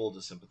unable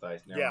to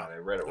sympathize. Never Yeah, mind. I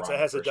read it it wrong at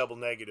has a first. double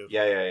negative.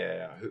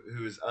 Yeah.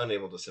 Who is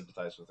unable to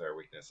sympathize with our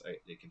weakness?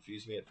 It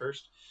confused me at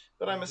first,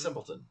 but I'm a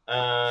simpleton.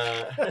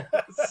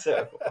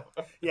 So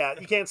Yeah,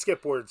 you can't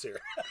skip words here.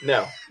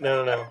 no.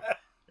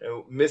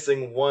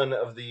 Missing one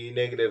of the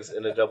negatives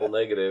in a double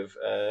negative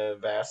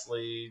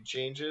vastly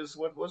changes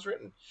what was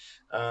written.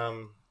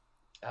 Um,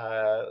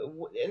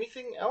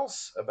 Anything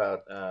else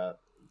about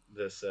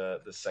this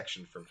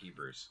section from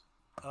Hebrews?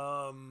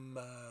 I'm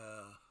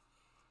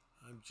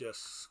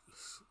just.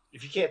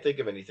 If you can't think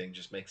of anything,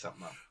 just make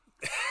something up.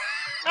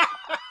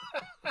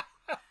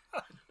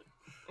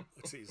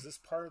 Let's see. Is this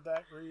part of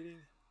that reading?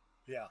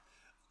 Yeah.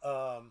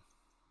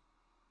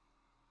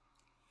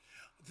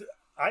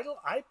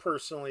 I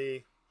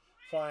personally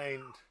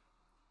find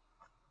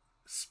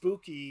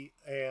spooky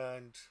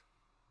and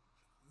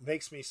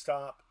makes me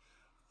stop.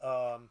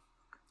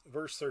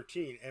 Verse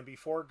 13, and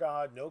before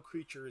God no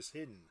creature is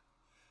hidden,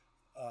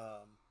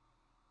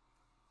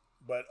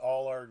 but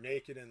all are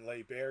naked and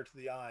lay bare to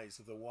the eyes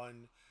of the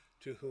one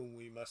to whom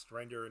we must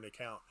render an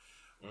account.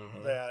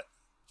 Mm-hmm. That,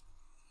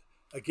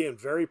 again,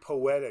 very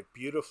poetic,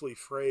 beautifully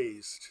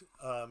phrased.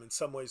 In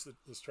some ways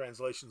this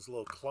translation is a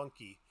little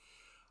clunky,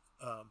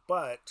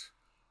 but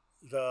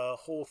the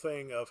whole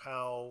thing of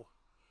how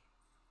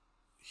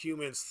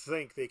humans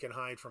think they can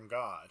hide from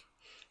God.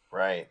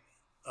 Right.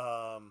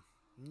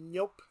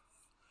 Nope.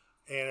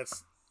 And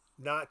it's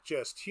not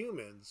just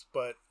humans,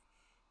 but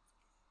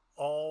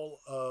all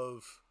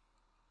of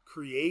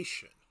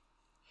creation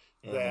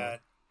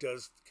that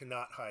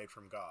cannot hide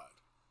from God.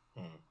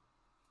 Mm.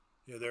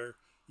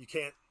 You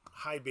can't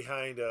hide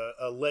behind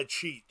a lead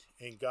sheet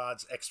and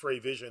God's X-ray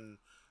vision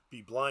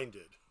be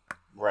blinded.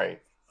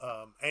 Right.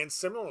 And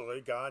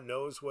similarly, God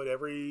knows what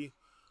every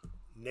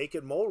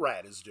naked mole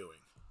rat is doing.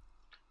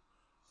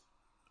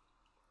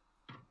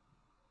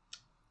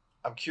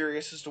 I'm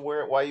curious as to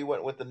why you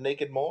went with the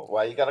naked mole.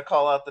 Why you got to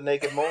call out the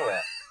naked mole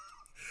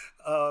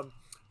rat?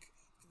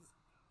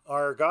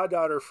 Our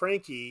goddaughter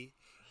Frankie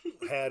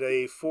had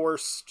a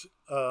forced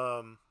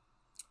learn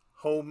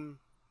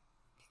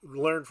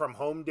from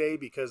home day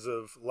because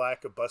of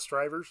lack of bus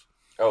drivers.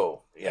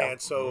 Oh, yeah.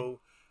 And so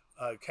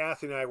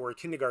Kathy and I were a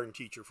kindergarten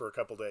teacher for a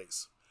couple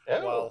days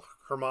while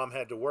her mom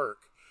had to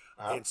work.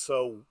 And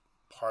so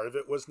part of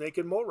it was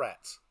naked mole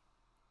rats.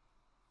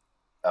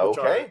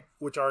 Okay.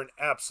 Which are an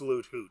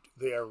absolute hoot.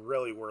 They are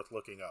really worth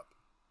looking up.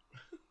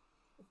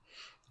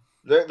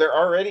 They're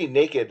already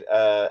naked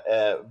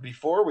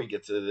before we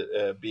get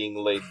to being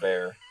laid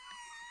bare.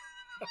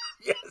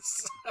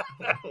 Yes.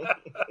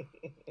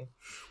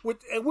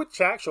 which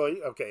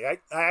actually, okay,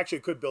 I actually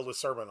could build a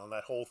sermon on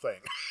that whole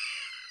thing.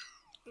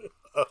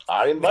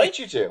 I invite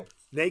you to.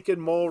 Naked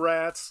mole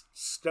rats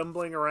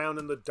stumbling around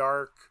in the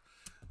dark.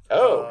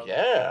 Oh,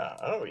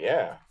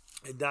 yeah.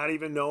 And not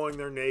even knowing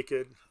they're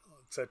naked,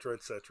 etc.,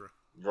 etc.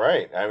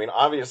 Right. I mean,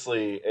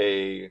 obviously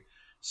a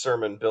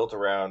sermon built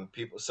around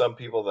some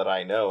people that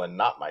I know and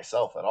not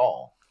myself at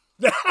all.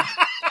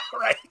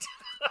 Right.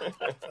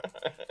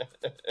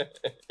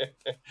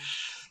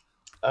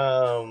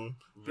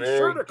 Be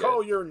sure to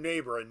call your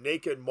neighbor a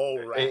naked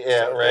mole rat.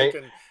 Yeah, so right. They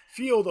can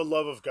feel the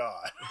love of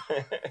God.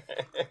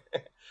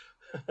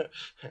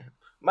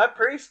 My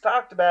priest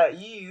talked about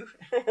you.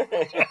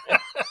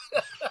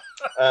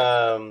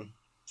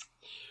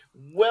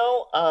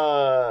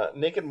 Well,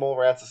 naked mole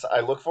rats.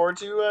 I look forward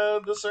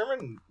to the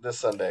sermon this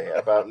Sunday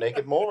about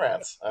naked mole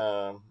rats.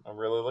 I'm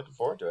really looking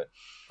forward to it.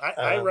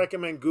 I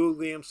recommend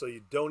Googling them so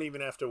you don't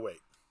even have to wait.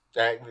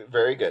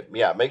 Very good.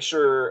 Yeah, make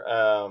sure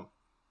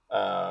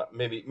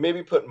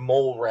maybe put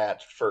mole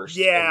rat first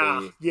in Yeah,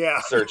 the yeah.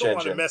 You search don't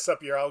want to engine. mess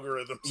up your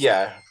algorithms.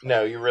 Yeah,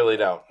 no, you really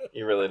don't.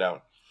 You really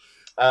don't.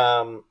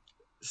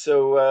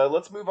 So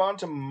let's move on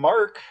to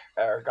Mark,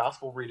 our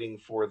gospel reading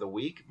for the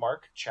week.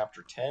 Mark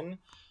chapter 10,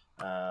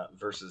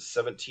 verses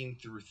 17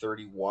 through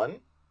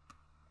 31.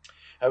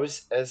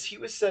 As he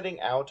was setting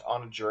out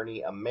on a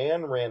journey, a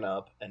man ran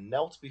up and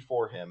knelt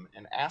before him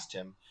and asked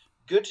him,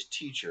 "Good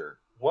teacher,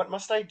 what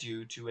must I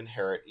do to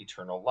inherit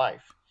eternal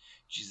life?"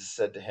 Jesus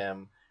said to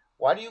him,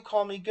 "Why do you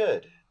call me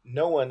good?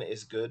 No one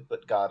is good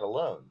but God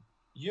alone.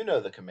 You know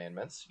the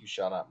commandments: you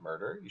shall not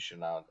murder, you shall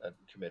not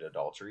commit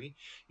adultery,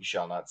 you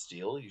shall not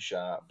steal, you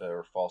shall not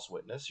bear false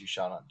witness, you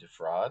shall not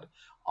defraud,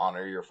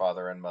 honor your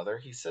father and mother."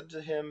 He said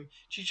to him,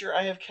 "Teacher,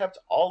 I have kept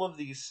all of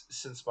these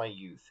since my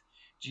youth."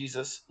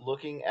 Jesus,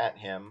 looking at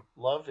him,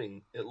 loved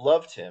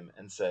him,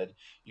 and said,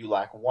 "You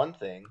lack one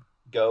thing.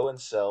 Go and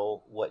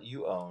sell what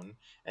you own,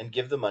 and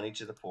give the money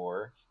to the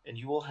poor, and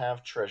you will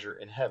have treasure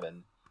in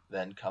heaven.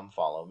 Then come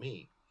follow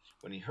me."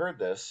 When he heard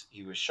this,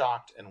 he was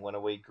shocked and went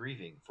away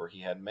grieving, for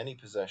he had many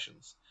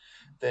possessions.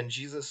 Then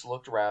Jesus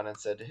looked around and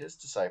said to his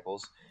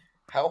disciples,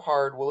 "How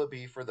hard will it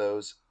be for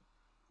those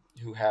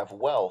who have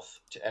wealth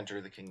to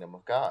enter the kingdom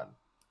of God?"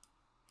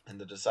 And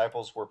the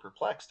disciples were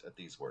perplexed at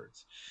these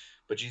words.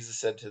 But Jesus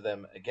said to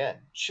them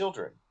again,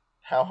 "Children,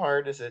 how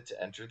hard is it to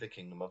enter the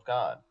kingdom of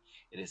God?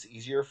 It is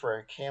easier for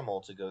a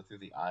camel to go through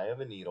the eye of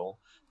a needle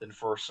than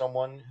for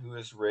someone who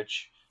is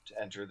rich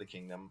to enter the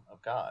kingdom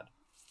of God."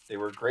 They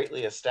were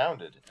greatly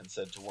astounded and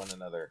said to one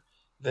another,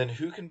 "Then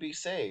who can be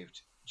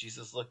saved?"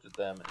 Jesus looked at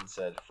them and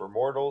said, "For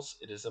mortals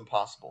it is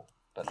impossible,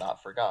 but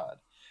not for God.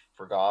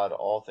 For God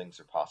all things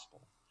are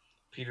possible."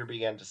 Peter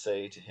began to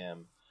say to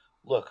him,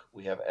 "Look,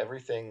 we have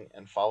everything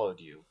and followed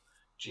you."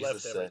 Jesus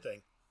Left said,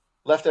 everything.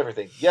 "Left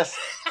everything." Yes.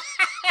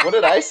 What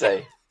did I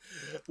say?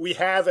 We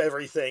have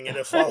everything and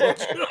it followed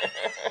you.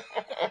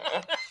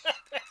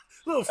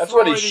 Little That's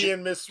what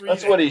Freudian misreading.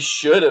 That's what he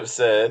should have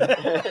said.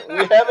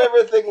 "We have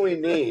everything we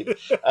need.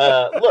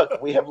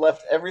 Look, we have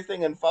left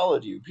everything and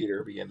followed you,"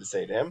 Peter began to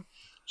say to him.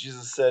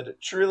 Jesus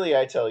said, "Truly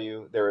I tell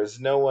you, there is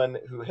no one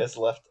who has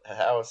left a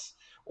house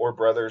or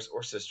brothers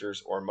or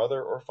sisters or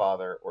mother or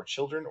father or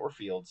children or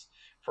fields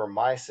for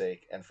my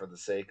sake and for the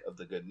sake of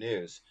the good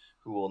news,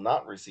 who will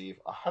not receive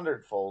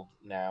 100-fold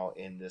now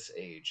in this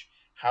age,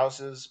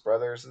 houses,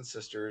 brothers and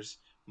sisters,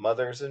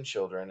 mothers and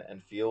children,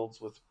 and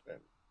fields with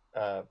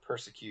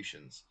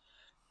persecutions,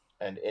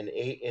 and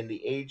in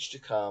the age to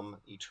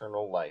come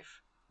eternal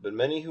life. But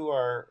many who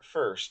are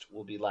first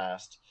will be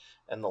last,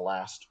 and the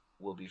last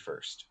will be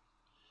first."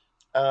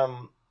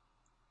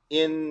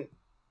 In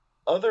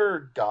other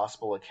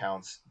gospel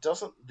accounts,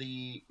 doesn't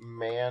the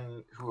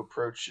man who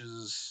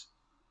approaches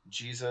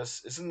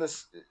Jesus, isn't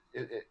this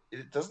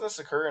doesn't this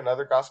occur in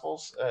other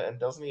gospels, and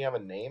doesn't he have a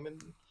name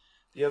in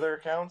the other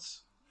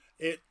accounts?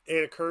 It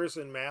occurs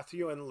in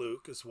Matthew and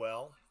Luke as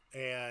well,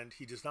 and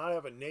he does not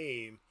have a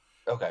name,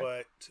 Okay.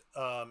 but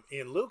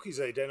in Luke he's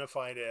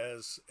identified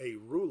as a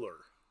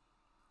ruler.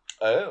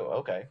 Oh,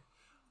 okay.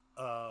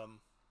 And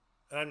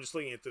I'm just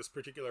looking at this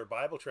particular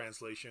Bible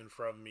translation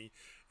from me.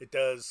 It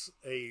does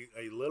a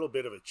little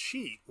bit of a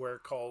cheat where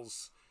it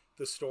calls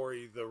the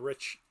story the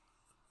rich,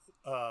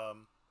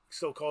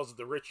 still calls it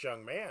the rich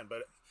young man,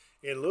 but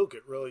in Luke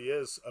it really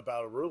is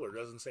about a ruler. It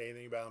doesn't say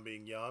anything about him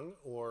being young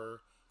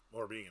or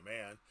being a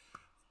man.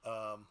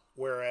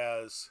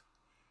 Whereas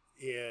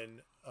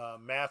in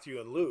Matthew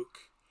and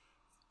Luke,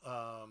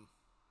 or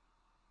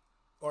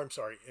I'm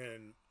sorry,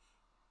 in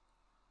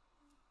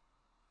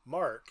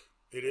Mark,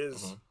 it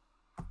is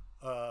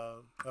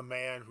a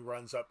man who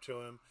runs up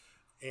to him,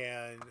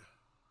 and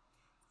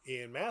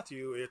in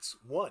Matthew, it's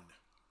one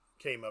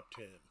came up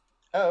to him.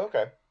 Oh,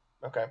 okay.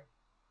 Okay.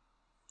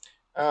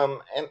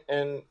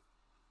 And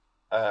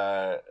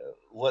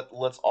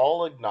let's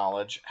all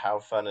acknowledge how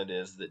fun it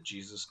is that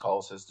Jesus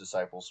calls his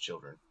disciples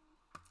children.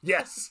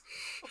 Yes.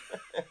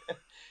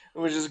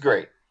 Which is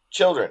great.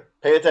 Children,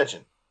 pay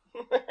attention.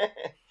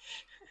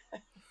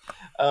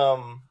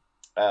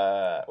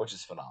 Which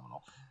is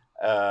phenomenal.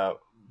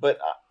 But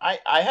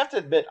I have to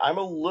admit, I'm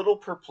a little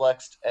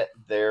perplexed at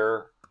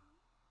their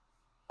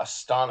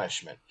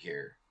astonishment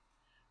here.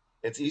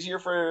 It's easier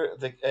for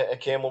a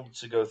camel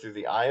to go through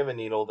the eye of a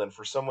needle than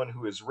for someone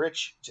who is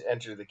rich to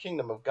enter the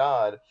kingdom of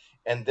God.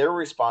 And their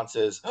response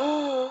is,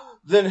 "Oh,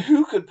 then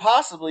who could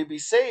possibly be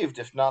saved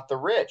if not the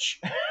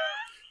rich?"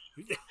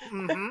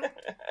 Mm-hmm.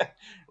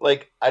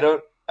 Like, I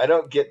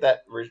don't get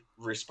that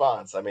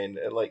response. I mean,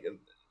 like,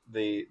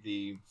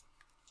 the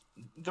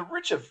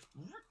rich have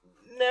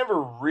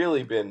never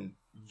really been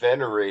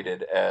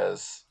venerated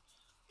as,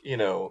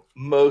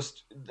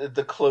 most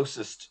the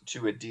closest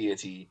to a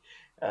deity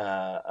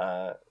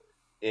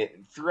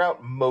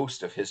throughout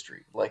most of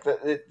history. Like,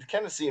 that, it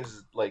kind of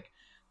seems like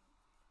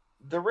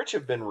the rich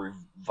have been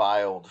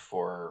reviled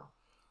for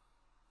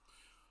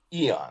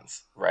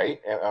eons,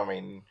 right? I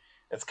mean,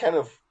 it's kind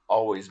of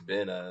always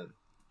been a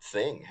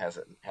thing,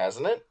 hasn't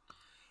it?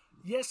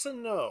 Yes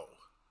and no.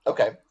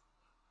 Okay,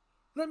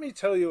 Let me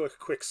tell you a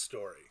quick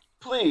story.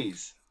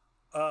 please.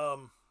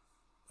 Um,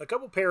 a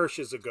couple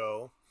parishes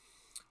ago,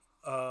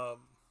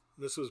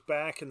 this was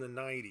back in the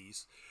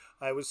 90s,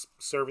 I was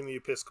serving the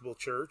Episcopal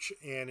Church,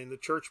 and in the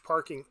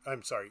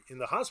in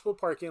the hospital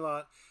parking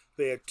lot,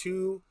 they had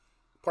 2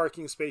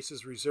 parking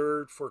spaces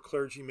reserved for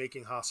clergy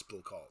making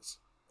hospital calls,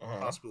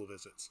 hospital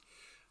visits.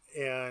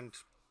 And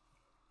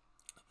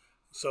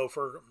so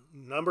for a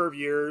number of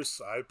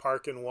years, I'd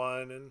park in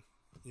one, and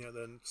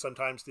then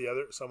sometimes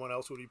someone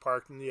else would be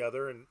parked in the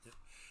other, and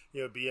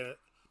be an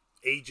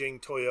aging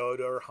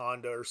Toyota or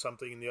Honda or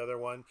something in the other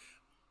one.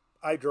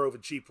 I drove a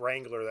Jeep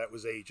Wrangler that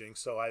was aging,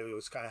 so I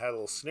was kind of had a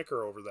little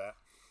snicker over that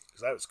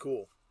because that was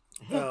cool.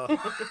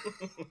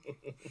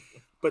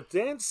 But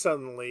then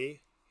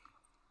suddenly,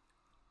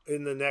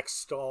 in the next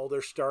stall,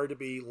 there started to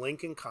be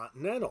Lincoln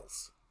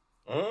Continentals.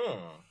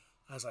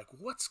 I was like,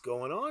 what's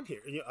going on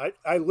here?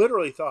 I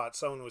literally thought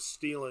someone was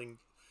stealing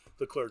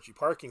the clergy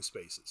parking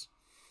spaces.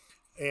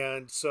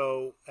 And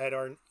so at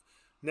our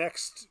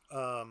next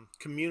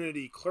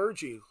community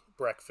clergy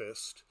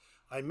breakfast,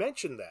 I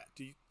mentioned that.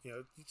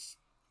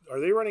 Are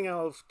they running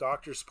out of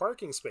doctors'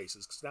 parking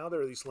spaces? Because now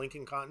there are these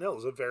Lincoln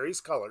Continentals of various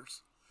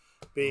colors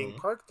being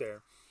parked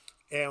there.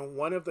 And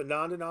one of the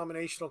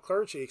non-denominational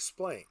clergy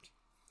explained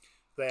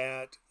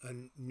that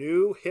a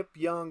new hip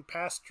young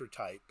pastor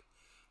type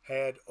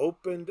had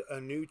opened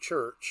a new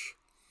church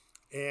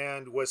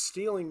and was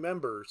stealing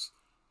members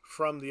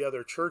from the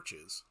other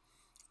churches.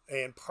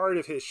 And part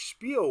of his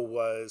spiel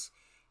was,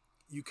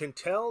 you can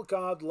tell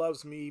God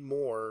loves me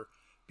more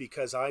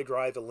because I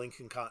drive a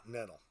Lincoln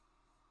Continental.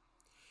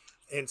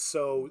 And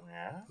so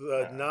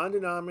the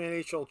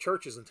non-denominational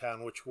churches in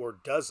town, which were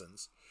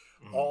dozens,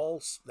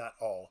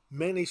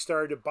 many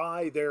started to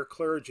buy their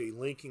clergy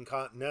Lincoln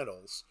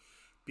Continentals,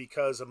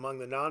 because among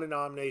the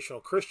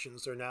non-denominational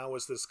Christians, there now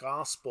was this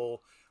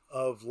gospel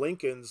of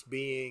Lincolns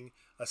being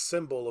a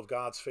symbol of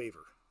God's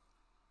favor.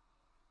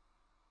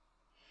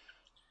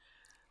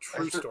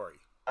 True story.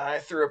 I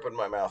threw up in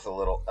my mouth a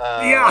little.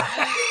 Yeah.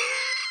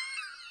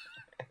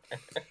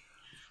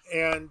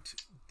 And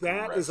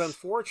that is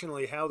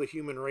unfortunately how the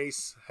human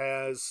race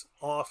has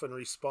often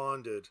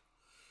responded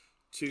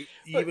to,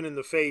 even in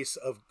the face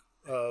of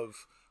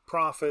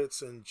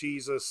prophets and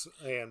Jesus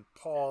and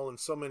Paul and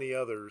so many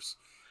others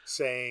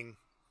saying,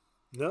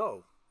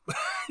 no.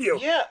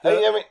 Give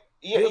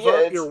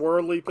up your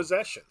worldly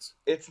possessions.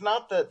 It's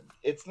not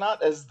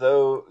as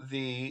though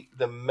the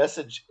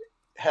message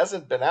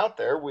hasn't been out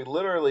there. We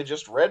literally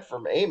just read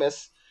from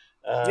Amos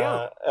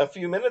a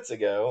few minutes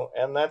ago,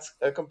 and that's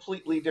a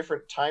completely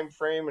different time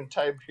frame and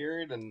time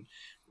period and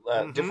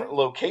different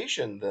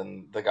location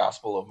than the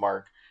Gospel of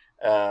Mark.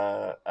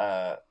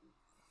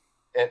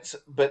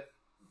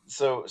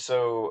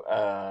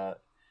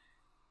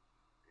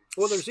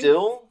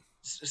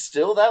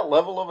 Still that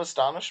level of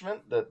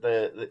astonishment that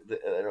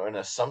an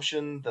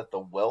assumption that the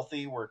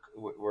wealthy were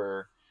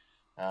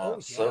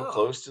so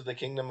close to the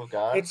kingdom of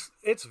God.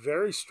 It's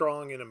very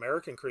strong in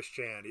American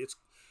Christianity. It's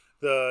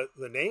the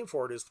name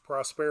for it is the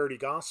prosperity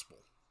gospel.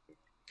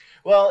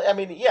 Well, I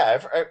mean, yeah,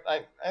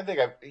 I think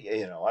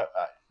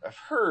I've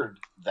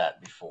heard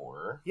that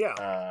before. Yeah,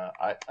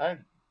 I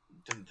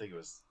didn't think it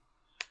was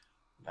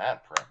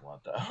that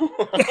prevalent though.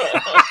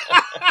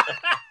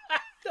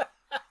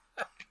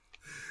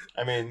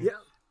 I mean,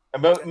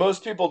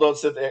 most people don't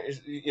sit there,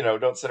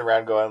 don't sit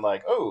around going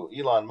like, "Oh,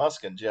 Elon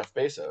Musk and Jeff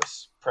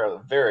Bezos,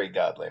 very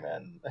godly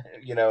men,"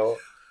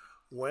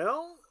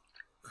 Well,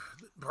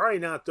 probably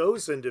not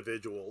those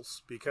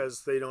individuals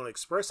because they don't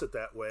express it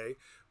that way.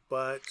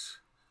 But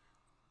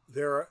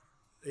there are,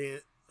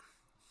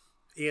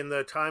 in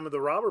the time of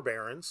the robber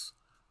barons,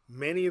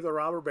 many of the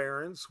robber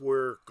barons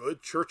were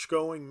good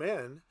church-going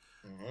men,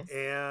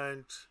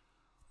 and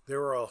there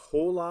were a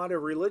whole lot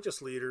of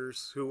religious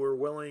leaders who were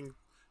willing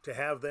to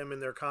have them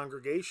in their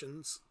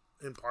congregations,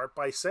 in part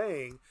by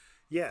saying,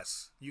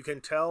 yes, you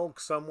can tell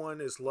someone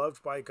is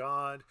loved by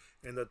God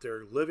and that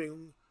they're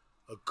living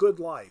a good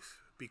life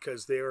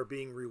because they are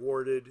being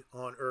rewarded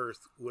on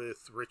earth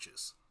with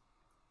riches.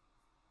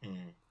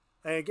 And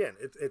again,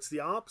 it's the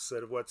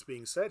opposite of what's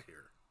being said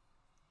here.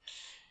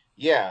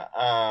 Yeah.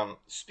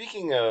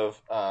 Speaking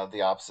of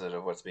the opposite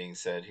of what's being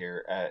said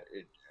here,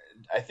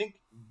 I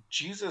think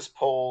Jesus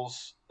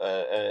polls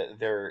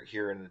there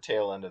here in the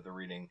tail end of the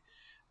reading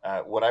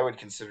what I would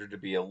consider to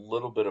be a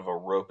little bit of a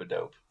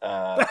rope-a-dope,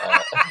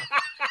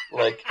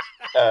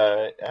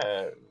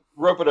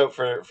 rope-a-dope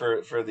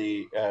for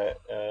the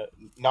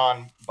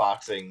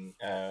non-boxing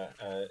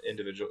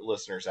individual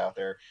listeners out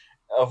there,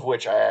 of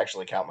which I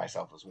actually count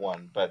myself as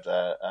one, but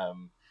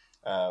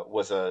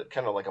was a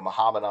kind of like a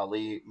Muhammad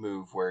Ali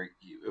move where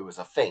it was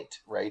a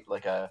feint, right?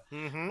 Like a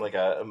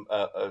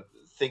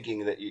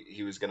thinking that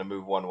he was going to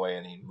move one way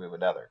and he'd move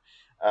another,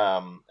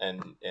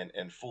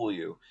 and fool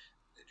you.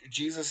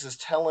 Jesus is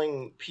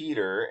telling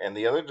Peter and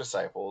the other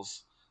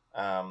disciples,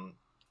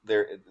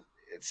 it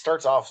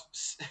starts off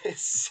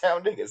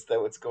sounding as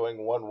though it's going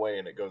one way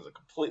and it goes a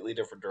completely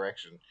different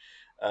direction.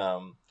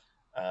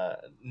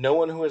 No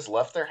one who has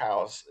left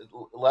house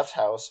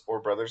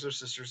or brothers or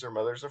sisters or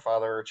mothers or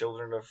father or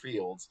children or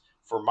fields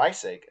for my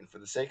sake and for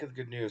the sake of the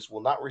good news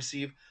will not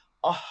receive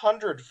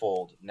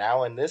 100-fold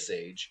now in this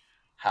age,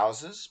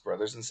 houses,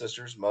 brothers and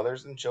sisters,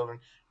 mothers and children,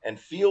 and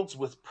fields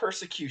with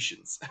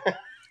persecutions.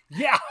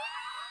 Yeah.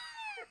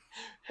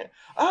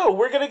 Oh,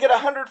 we're gonna get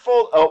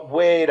 100-fold. Oh,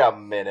 wait a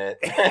minute.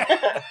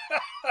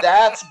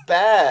 That's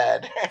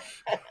bad.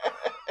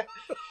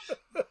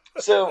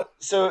 So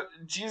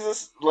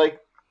Jesus, like,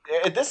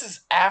 this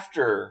is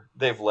after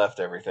they've left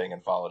everything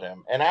and followed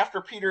him, and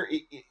after Peter,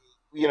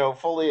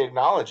 fully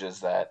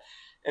acknowledges that,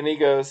 and he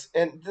goes,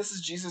 and this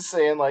is Jesus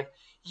saying, like,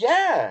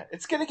 yeah,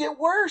 it's gonna get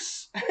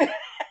worse.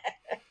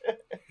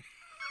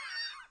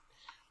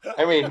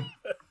 I mean,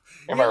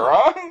 am I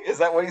wrong? Is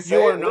that what he's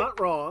saying? You are not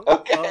wrong.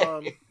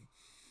 Okay.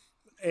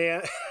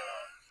 And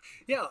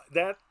yeah,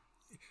 that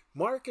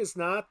Mark is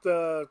not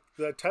the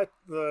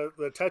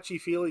touchy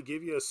feely,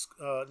 give you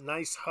a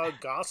nice hug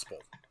gospel.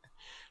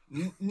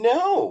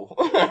 No.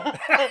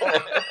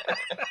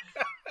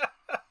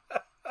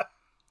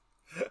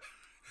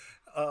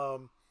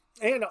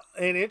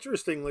 And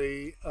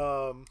interestingly,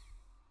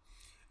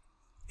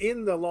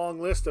 in the long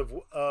list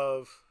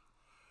of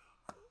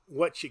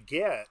what you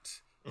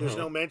get, there's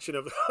no mention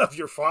of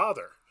your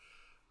father.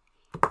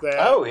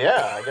 Oh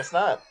yeah, I guess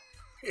not.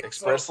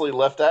 Expressly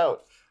left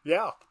out.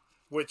 Yeah,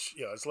 which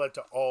has led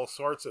to all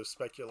sorts of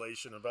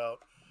speculation about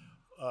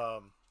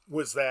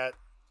was that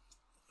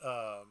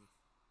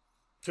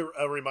to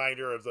a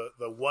reminder of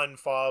the one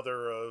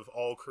father of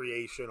all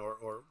creation,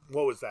 or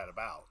what was that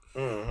about?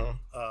 Mm-hmm.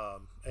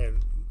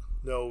 And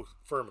no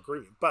firm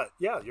agreement. But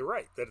yeah, you're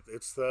right that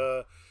it's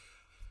the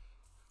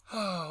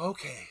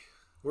okay,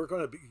 we're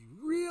going to be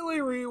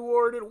really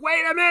rewarded.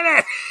 Wait a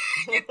minute,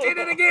 you did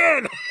it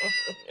again.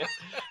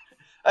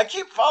 I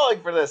keep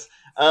falling for this.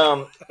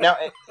 Now,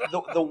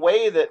 the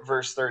way that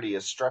verse 30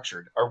 is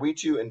structured, are we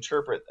to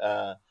interpret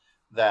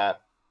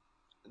that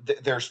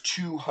there's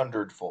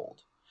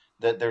 200-fold?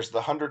 That there's the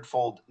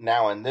 100-fold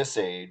now in this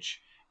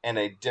age, and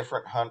a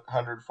different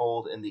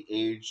 100-fold in the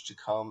age to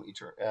come,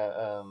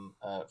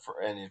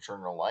 for an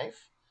eternal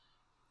life?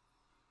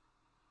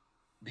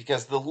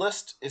 Because the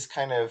list is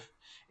kind of,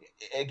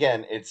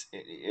 again,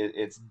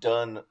 it's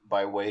done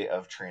by way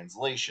of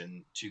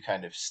translation to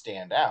kind of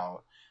stand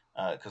out,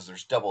 because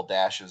there's double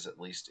dashes, at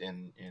least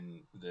in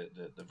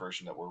the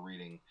version that we're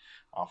reading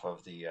off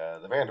of the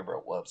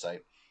Vanderbilt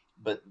website.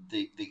 But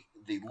the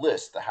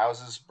list, the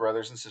houses,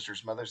 brothers and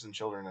sisters, mothers and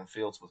children, and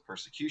fields with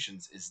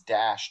persecutions, is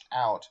dashed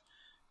out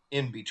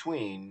in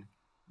between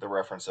the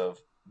reference of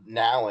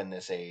now in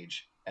this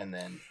age and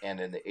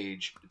in the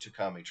age to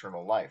come,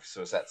 eternal life.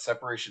 So is that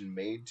separation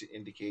made to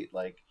indicate,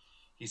 like,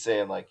 he's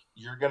saying, like,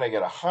 you're gonna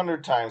get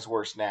 100 times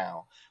worse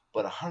now,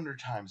 but 100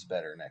 times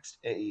better next,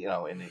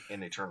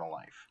 in eternal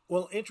life?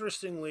 Well,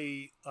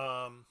 interestingly,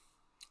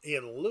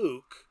 in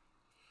Luke,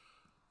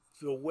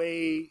 the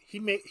way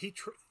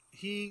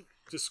he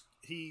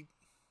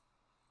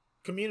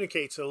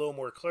communicates a little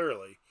more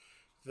clearly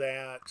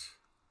that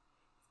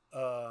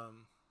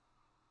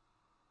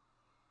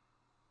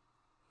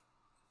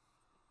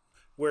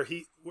where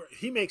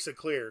he makes it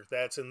clear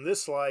that in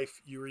this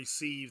life you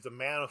receive the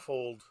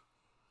manifold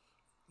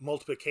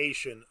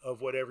multiplication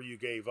of whatever you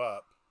gave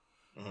up,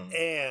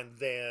 and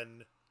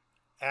then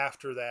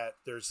after that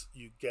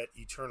you get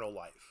eternal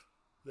life.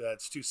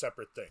 That's two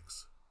separate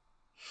things.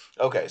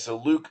 Okay, so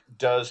Luke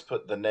does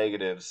put the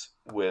negatives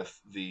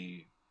with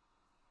the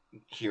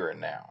here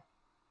and now.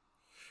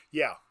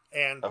 Yeah,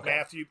 and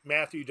okay.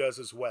 Matthew does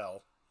as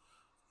well.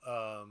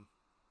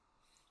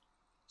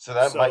 So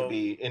that might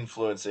be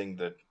influencing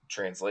the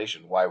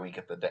translation, why we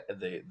get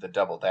the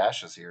double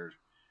dashes here,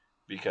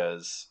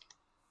 because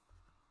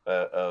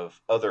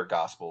of other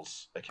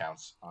Gospels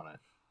accounts on it.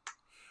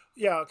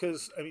 Yeah,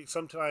 because I mean,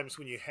 sometimes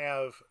when you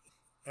have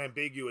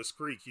ambiguous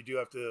Greek, you do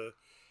have to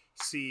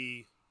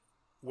see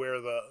where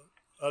the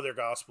other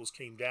Gospels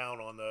came down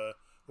on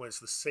when it's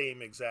the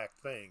same exact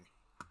thing.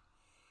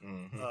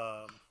 Mm-hmm.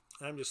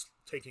 I'm just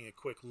taking a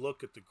quick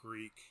look at the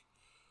Greek.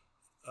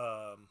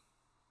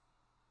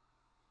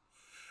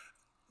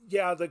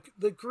 Yeah,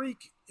 the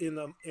Greek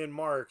in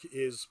Mark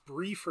is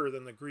briefer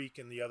than the Greek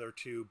in the other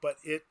two, but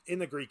in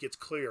the Greek it's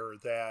clear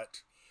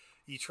that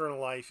eternal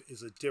life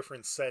is a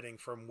different setting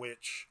from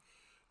which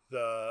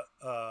the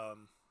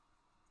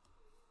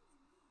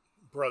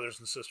brothers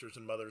and sisters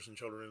and mothers and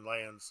children and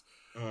lands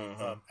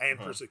and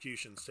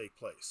persecutions take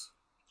place.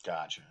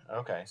 Gotcha.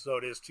 Okay. So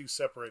it is two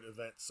separate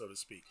events, so to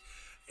speak.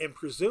 And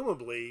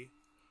presumably,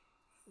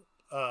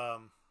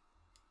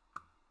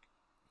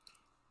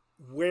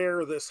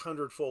 where this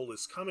 100-fold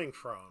is coming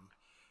from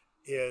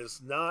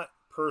is not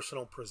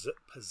personal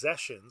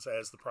possessions,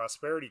 as the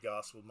prosperity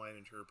gospel might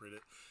interpret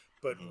it,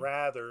 but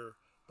rather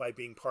by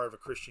being part of a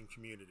Christian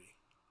community.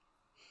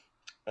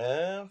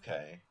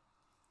 Okay.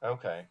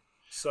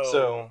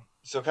 So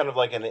kind of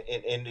like an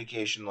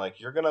indication, like,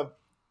 you're gonna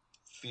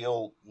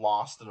feel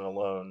lost and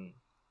alone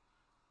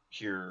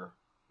here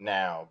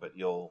now, but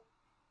you'll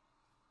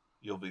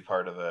be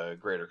part of a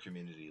greater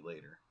community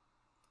later.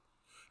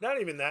 Not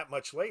even that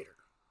much later.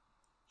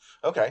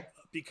 Okay.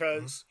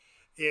 Because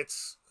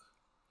it's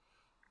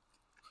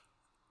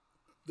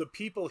the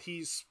people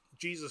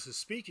Jesus is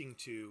speaking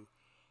to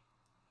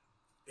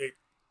it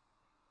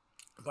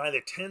by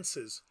the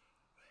tenses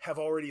have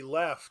already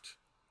left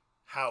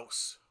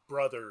house,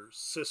 brothers,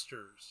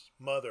 sisters,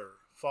 mother,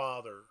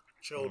 father,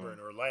 children,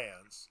 or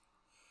lands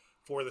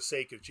for the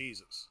sake of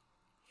Jesus.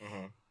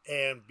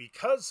 And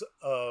because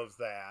of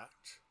that,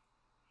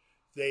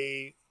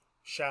 they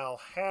shall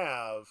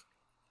have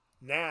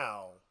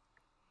now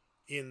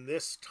in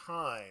this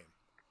time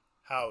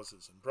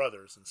houses and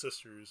brothers and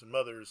sisters and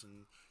mothers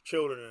and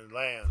children and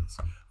lands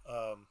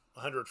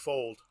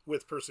 100-fold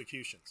with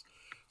persecutions.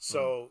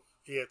 So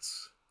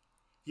it's,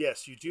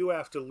 yes, you do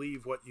have to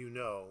leave what you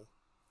know,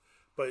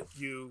 but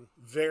you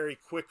very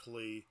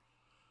quickly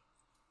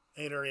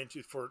enter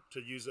into,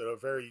 to use a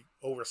very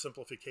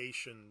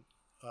oversimplification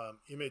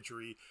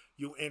imagery,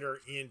 you enter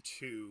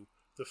into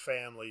the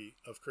family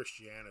of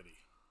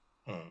Christianity.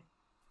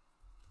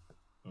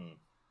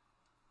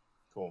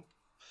 Cool.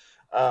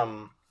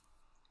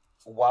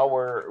 While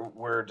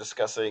we're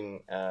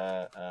discussing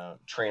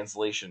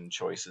translation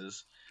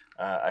choices,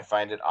 I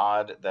find it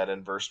odd that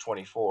in verse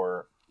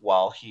 24,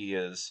 while he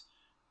is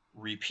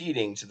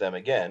repeating to them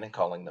again and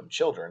calling them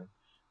children,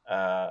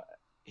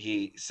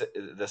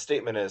 the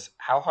statement is,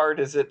 "How hard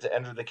is it to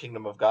enter the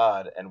kingdom of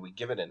God?" And we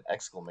give it an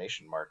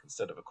exclamation mark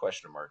instead of a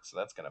question mark, so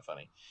that's kind of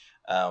funny.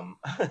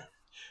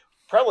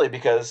 Probably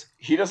because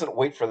he doesn't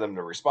wait for them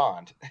to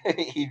respond;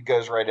 he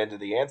goes right into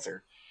the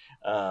answer.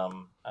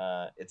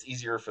 It's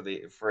easier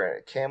for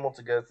a camel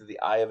to go through the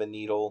eye of a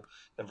needle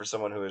than for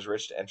someone who is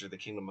rich to enter the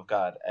kingdom of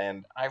God.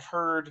 And I've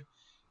heard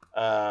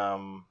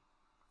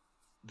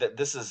that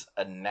this is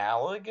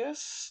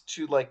analogous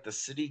to like the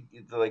city,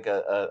 like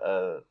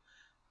a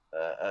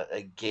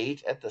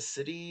gate at the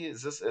city.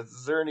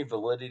 Is there any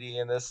validity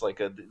in this? Like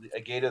a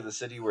gate of the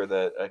city where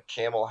a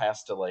camel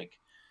has to like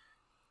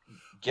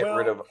get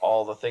rid of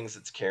all the things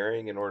it's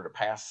carrying in order to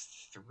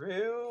pass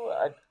through?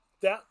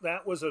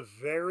 That was a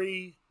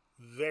very,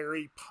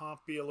 very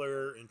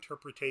popular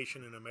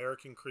interpretation in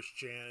American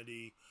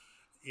Christianity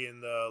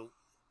in the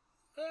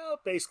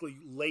basically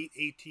late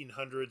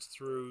 1800s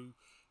through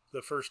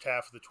the first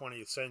half of the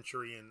 20th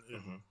century,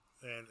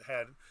 and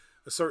had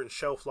a certain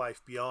shelf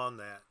life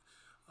beyond that.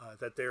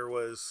 That there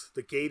was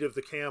the gate of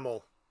the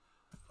camel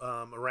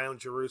around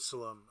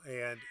Jerusalem,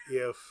 and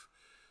if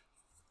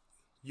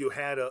you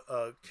had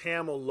a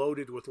camel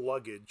loaded with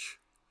luggage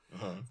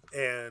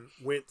and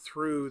went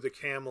through the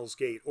camel's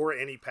gate, or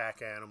any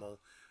pack animal,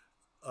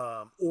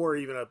 or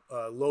even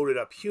a loaded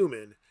up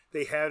human,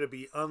 they had to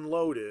be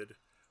unloaded,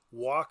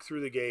 walk through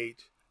the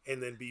gate,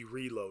 and then be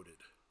reloaded.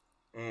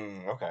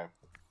 Okay.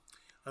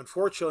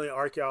 Unfortunately,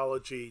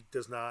 archaeology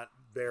does not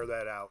bear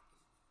that out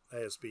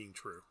as being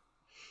true.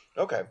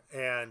 Okay.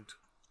 And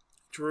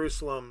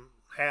Jerusalem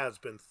has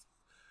been,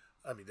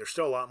 I mean, there's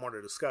still a lot more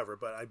to discover,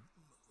 but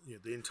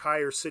the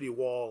entire city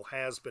wall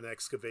has been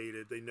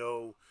excavated. They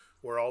know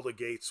where all the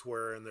gates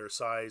were and their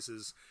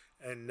sizes,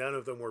 and none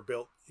of them were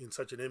built in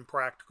such an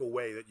impractical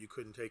way that you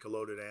couldn't take a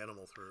loaded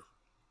animal through.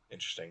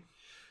 Interesting.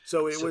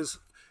 So it was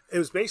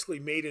basically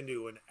made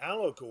into an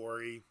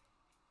allegory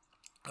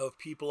of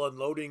people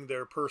unloading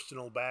their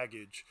personal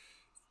baggage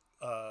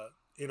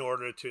in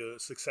order to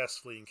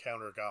successfully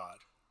encounter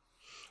God.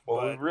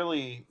 Well, we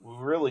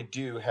really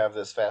do have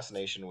this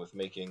fascination with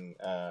making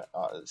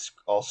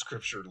all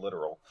scripture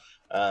literal.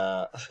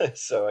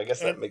 So I guess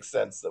that makes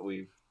sense that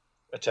we've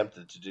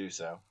attempted to do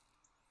so.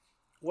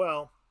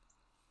 Well,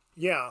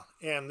 yeah,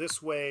 and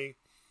this way,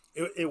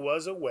 it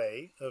was a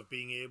way of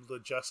being able to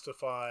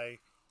justify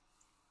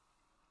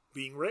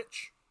being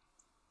rich,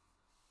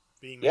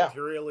 being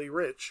materially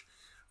rich,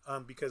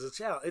 because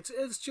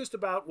it's just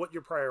about what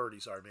your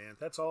priorities are, man.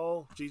 That's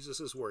all Jesus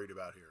is worried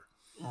about here.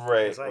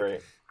 Right, it's like,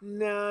 right.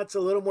 Nah, it's a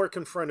little more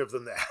confrontive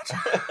than that.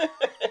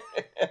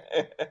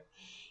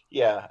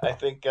 Yeah, I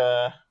think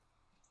I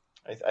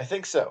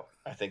think so.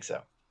 I think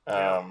so.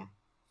 Yeah.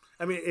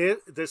 I mean,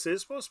 this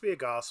is supposed to be a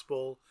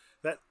gospel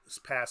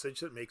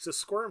passage that makes us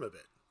squirm a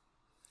bit.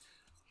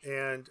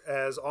 And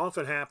as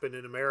often happened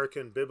in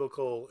American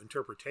biblical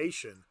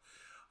interpretation,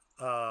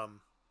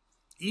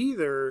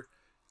 either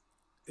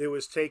it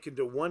was taken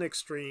to one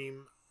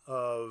extreme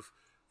of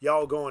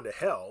y'all going to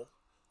hell,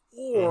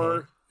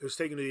 or it was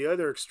taken to the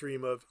other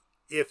extreme of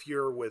if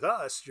you're with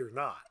us, you're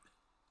not.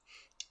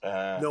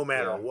 No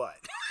matter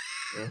what.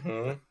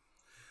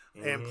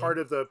 And part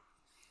of the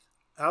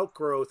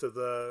outgrowth of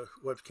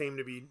what came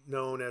to be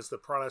known as the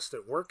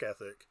Protestant work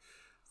ethic,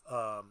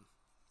 out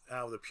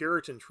of the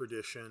Puritan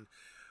tradition,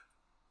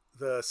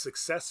 the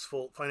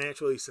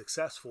financially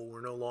successful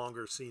were no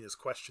longer seen as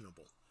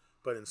questionable,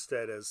 but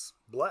instead as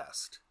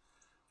blessed.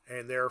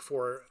 And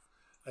therefore,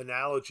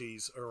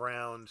 analogies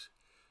around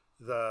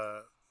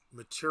the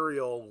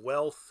material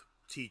wealth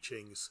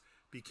teachings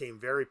became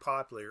very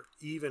popular,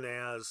 even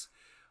as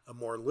a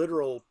more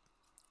literal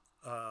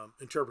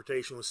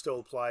interpretation was still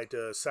applied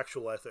to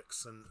sexual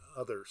ethics and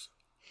others.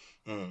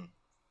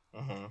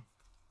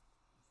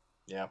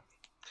 Yeah.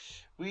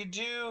 We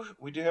do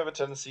have a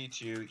tendency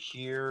to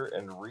hear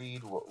and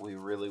read what we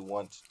really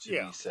want to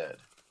be said.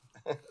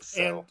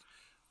 So.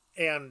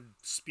 And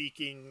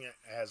speaking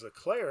as a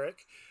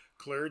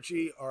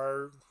clergy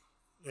are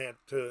and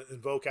to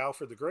invoke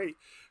Alfred the Great,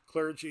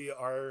 clergy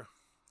are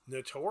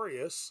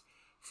notorious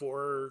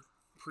for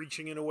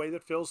preaching in a way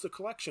that fills the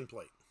collection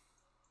plate.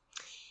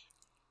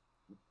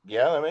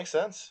 Yeah, that makes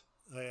sense.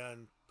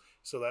 And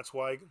so that's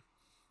why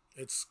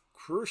it's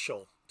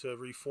crucial to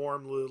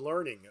reform the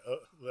learning,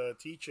 the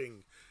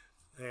teaching,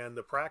 and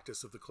the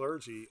practice of the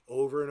clergy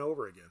over and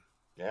over again.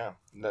 Yeah,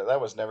 no,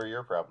 that was never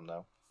your problem,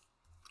 though.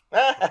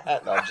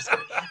 No, I'm just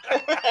kidding.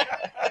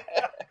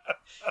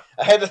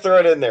 I had to throw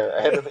it in there.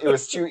 It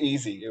was too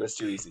easy.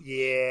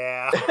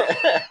 Yeah.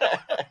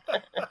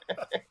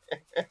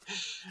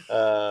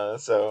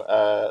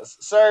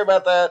 Sorry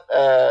about that.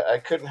 I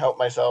couldn't help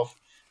myself.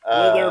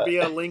 Will there be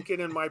a Lincoln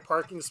in my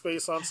parking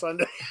space on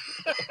Sunday?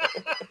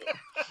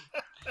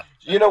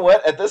 You know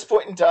what? At this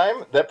point in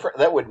time,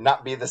 that would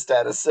not be the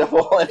status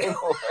symbol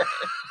anymore.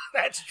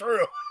 That's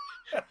true.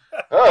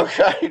 Oh,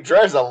 God, he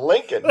drives a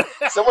Lincoln.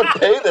 Someone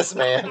pay this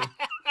man.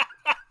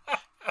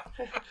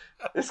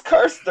 This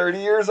car's 30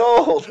 years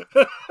old.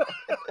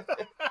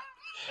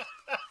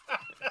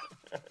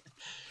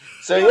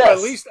 So yeah,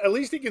 yes, at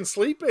least he can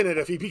sleep in it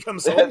if he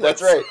becomes homeless.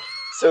 That's right.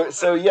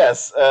 So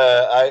yes,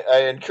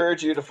 I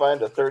encourage you to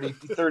find a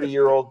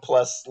 30-year-old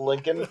plus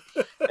Lincoln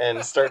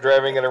and start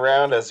driving it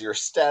around as your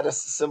status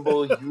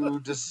symbol you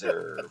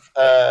deserve.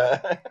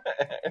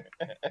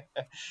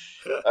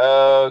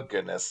 Oh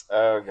goodness.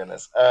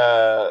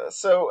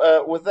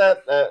 So with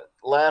that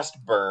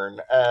last burn,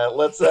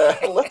 let's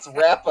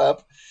wrap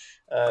up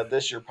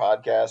this your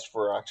podcast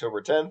for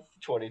October 10th,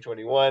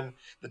 2021,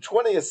 the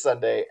 20th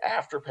Sunday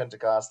after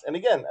Pentecost. And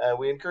again,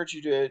 we encourage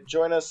you to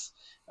join us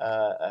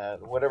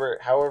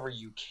however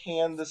you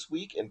can this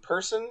week in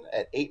person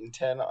at 8 and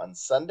 10 on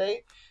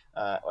Sunday,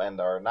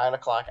 and our 9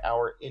 o'clock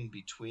hour in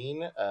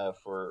between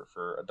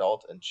for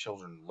adult and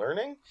children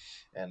learning,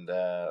 and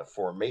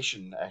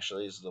formation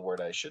actually is the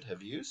word I should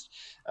have used,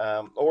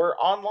 or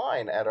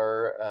online at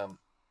our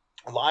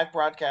live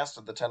broadcast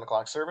of the 10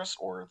 o'clock service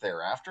or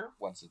thereafter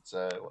once it's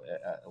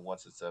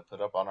put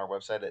up on our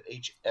website at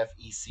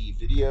HFEC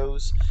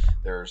Videos.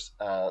 There's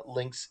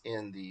links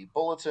in the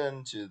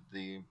bulletin to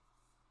the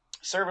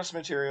service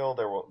material.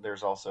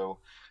 There's also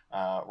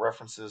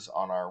references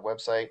on our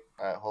website,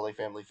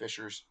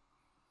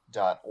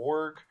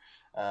 holyfamilyfishers.org,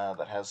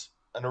 that has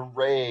an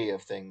array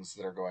of things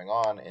that are going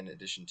on in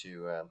addition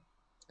to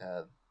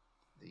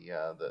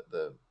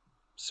the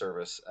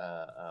service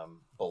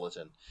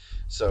bulletin.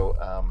 So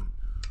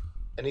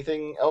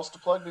anything else to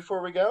plug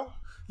before we go?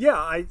 Yeah,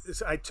 I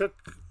took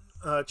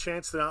a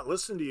chance to not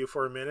listen to you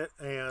for a minute,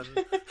 and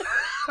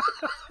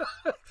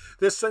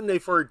this Sunday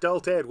for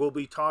Adult Ed, we'll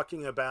be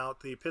talking about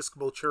the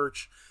Episcopal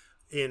Church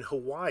in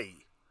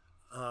Hawaii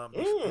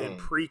in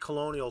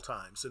pre-colonial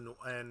times,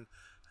 and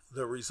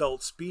the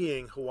results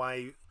being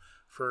Hawaii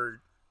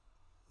for,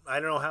 I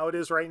don't know how it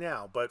is right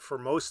now, but for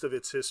most of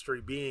its history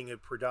being a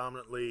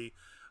predominantly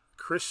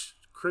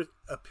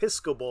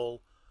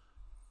Episcopal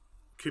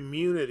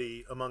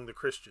community among the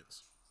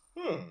Christians.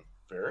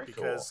 Very cool.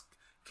 Because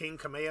King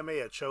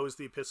Kamehameha chose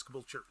the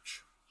Episcopal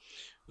Church.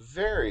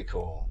 Very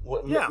cool.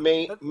 Well, yeah.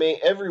 May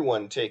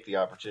everyone take the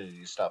opportunity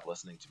to stop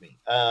listening to me.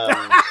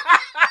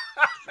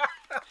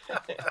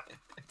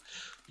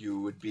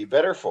 You would be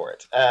better for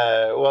it.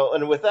 Well,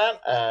 and with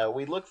that,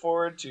 we look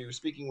forward to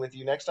speaking with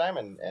you next time,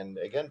 and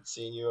again,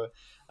 seeing you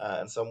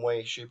in some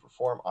way, shape, or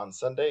form on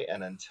Sunday.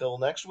 And until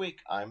next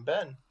week, I'm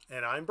Ben.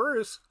 And I'm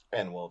Bruce.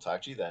 And we'll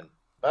talk to you then.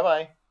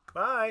 Bye-bye.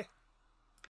 Bye.